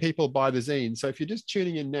 3 people buy the zine. So if you're just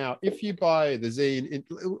tuning in now, if you buy the zine,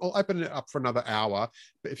 I'll open it up for another hour.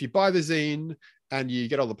 But if you buy the zine and you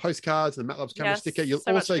get all the postcards and the MATLabs camera sticker, you'll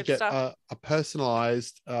also get a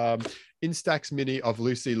personalized Instax Mini of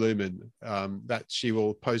Lucy Lumen that she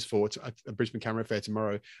will pose for a Brisbane Camera Fair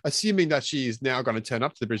tomorrow, assuming that she's now going to turn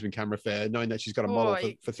up to the Brisbane Camera Fair, knowing that she's got a model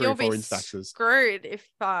for 3 or 4 Instaxes. Screwed if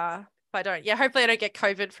I don't. Yeah, hopefully I don't get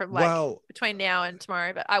COVID from between now and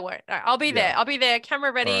tomorrow, but I won't. No, I'll be there. I'll be there,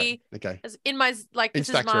 camera ready. Right. Okay. In my this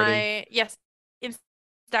Instax is my ready. Yes. Instax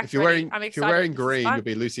if you're ready. wearing I'm excited. If you're wearing green, you'll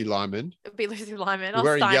be Lucy Lyman. It'll be Lucy Lyman. If you're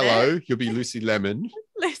wearing yellow, you'll be Lucy Lemon.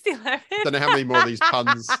 Lucy Lemon. Don't know how many more of these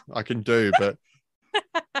puns I can do, but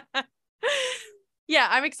yeah,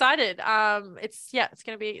 I'm excited. It's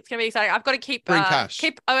gonna be exciting. I've got to keep cash.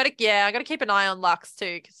 I gotta keep an eye on Lux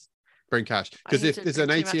too, bring cash, because if there's an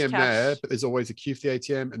ATM there, but there's always a queue for the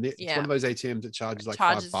ATM, and it's one of those ATMs that charges like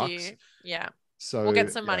 $5. You. Yeah. So we'll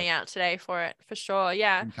get some money out today for it for sure.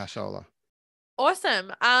 Yeah. Cashola.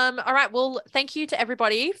 Awesome. All right. Well, thank you to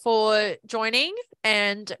everybody for joining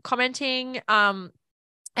and commenting.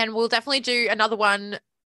 And we'll definitely do another one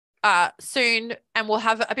soon, and we'll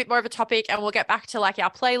have a bit more of a topic, and we'll get back to like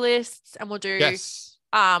our playlists, and we'll do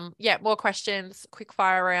more questions, quick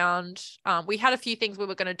fire round. We had a few things we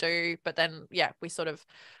were going to do, but then we just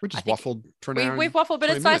waffled for an hour. We've waffled, but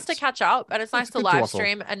it's nice to catch up, and it's nice to live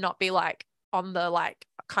stream and not be like on the like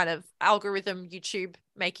kind of algorithm YouTube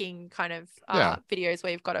making kind of videos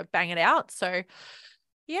where you've got to bang it out. So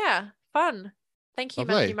yeah, fun. Thank you,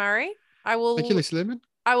 Matthew Murray. Thank you, Lucy Lemon.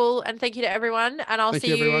 I will, and thank you to everyone, and I'll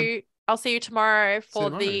see you tomorrow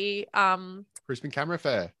for the Brisbane Camera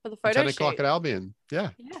Fair for the photo 10 o'clock shoot at Albion. Yeah.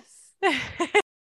 Yes.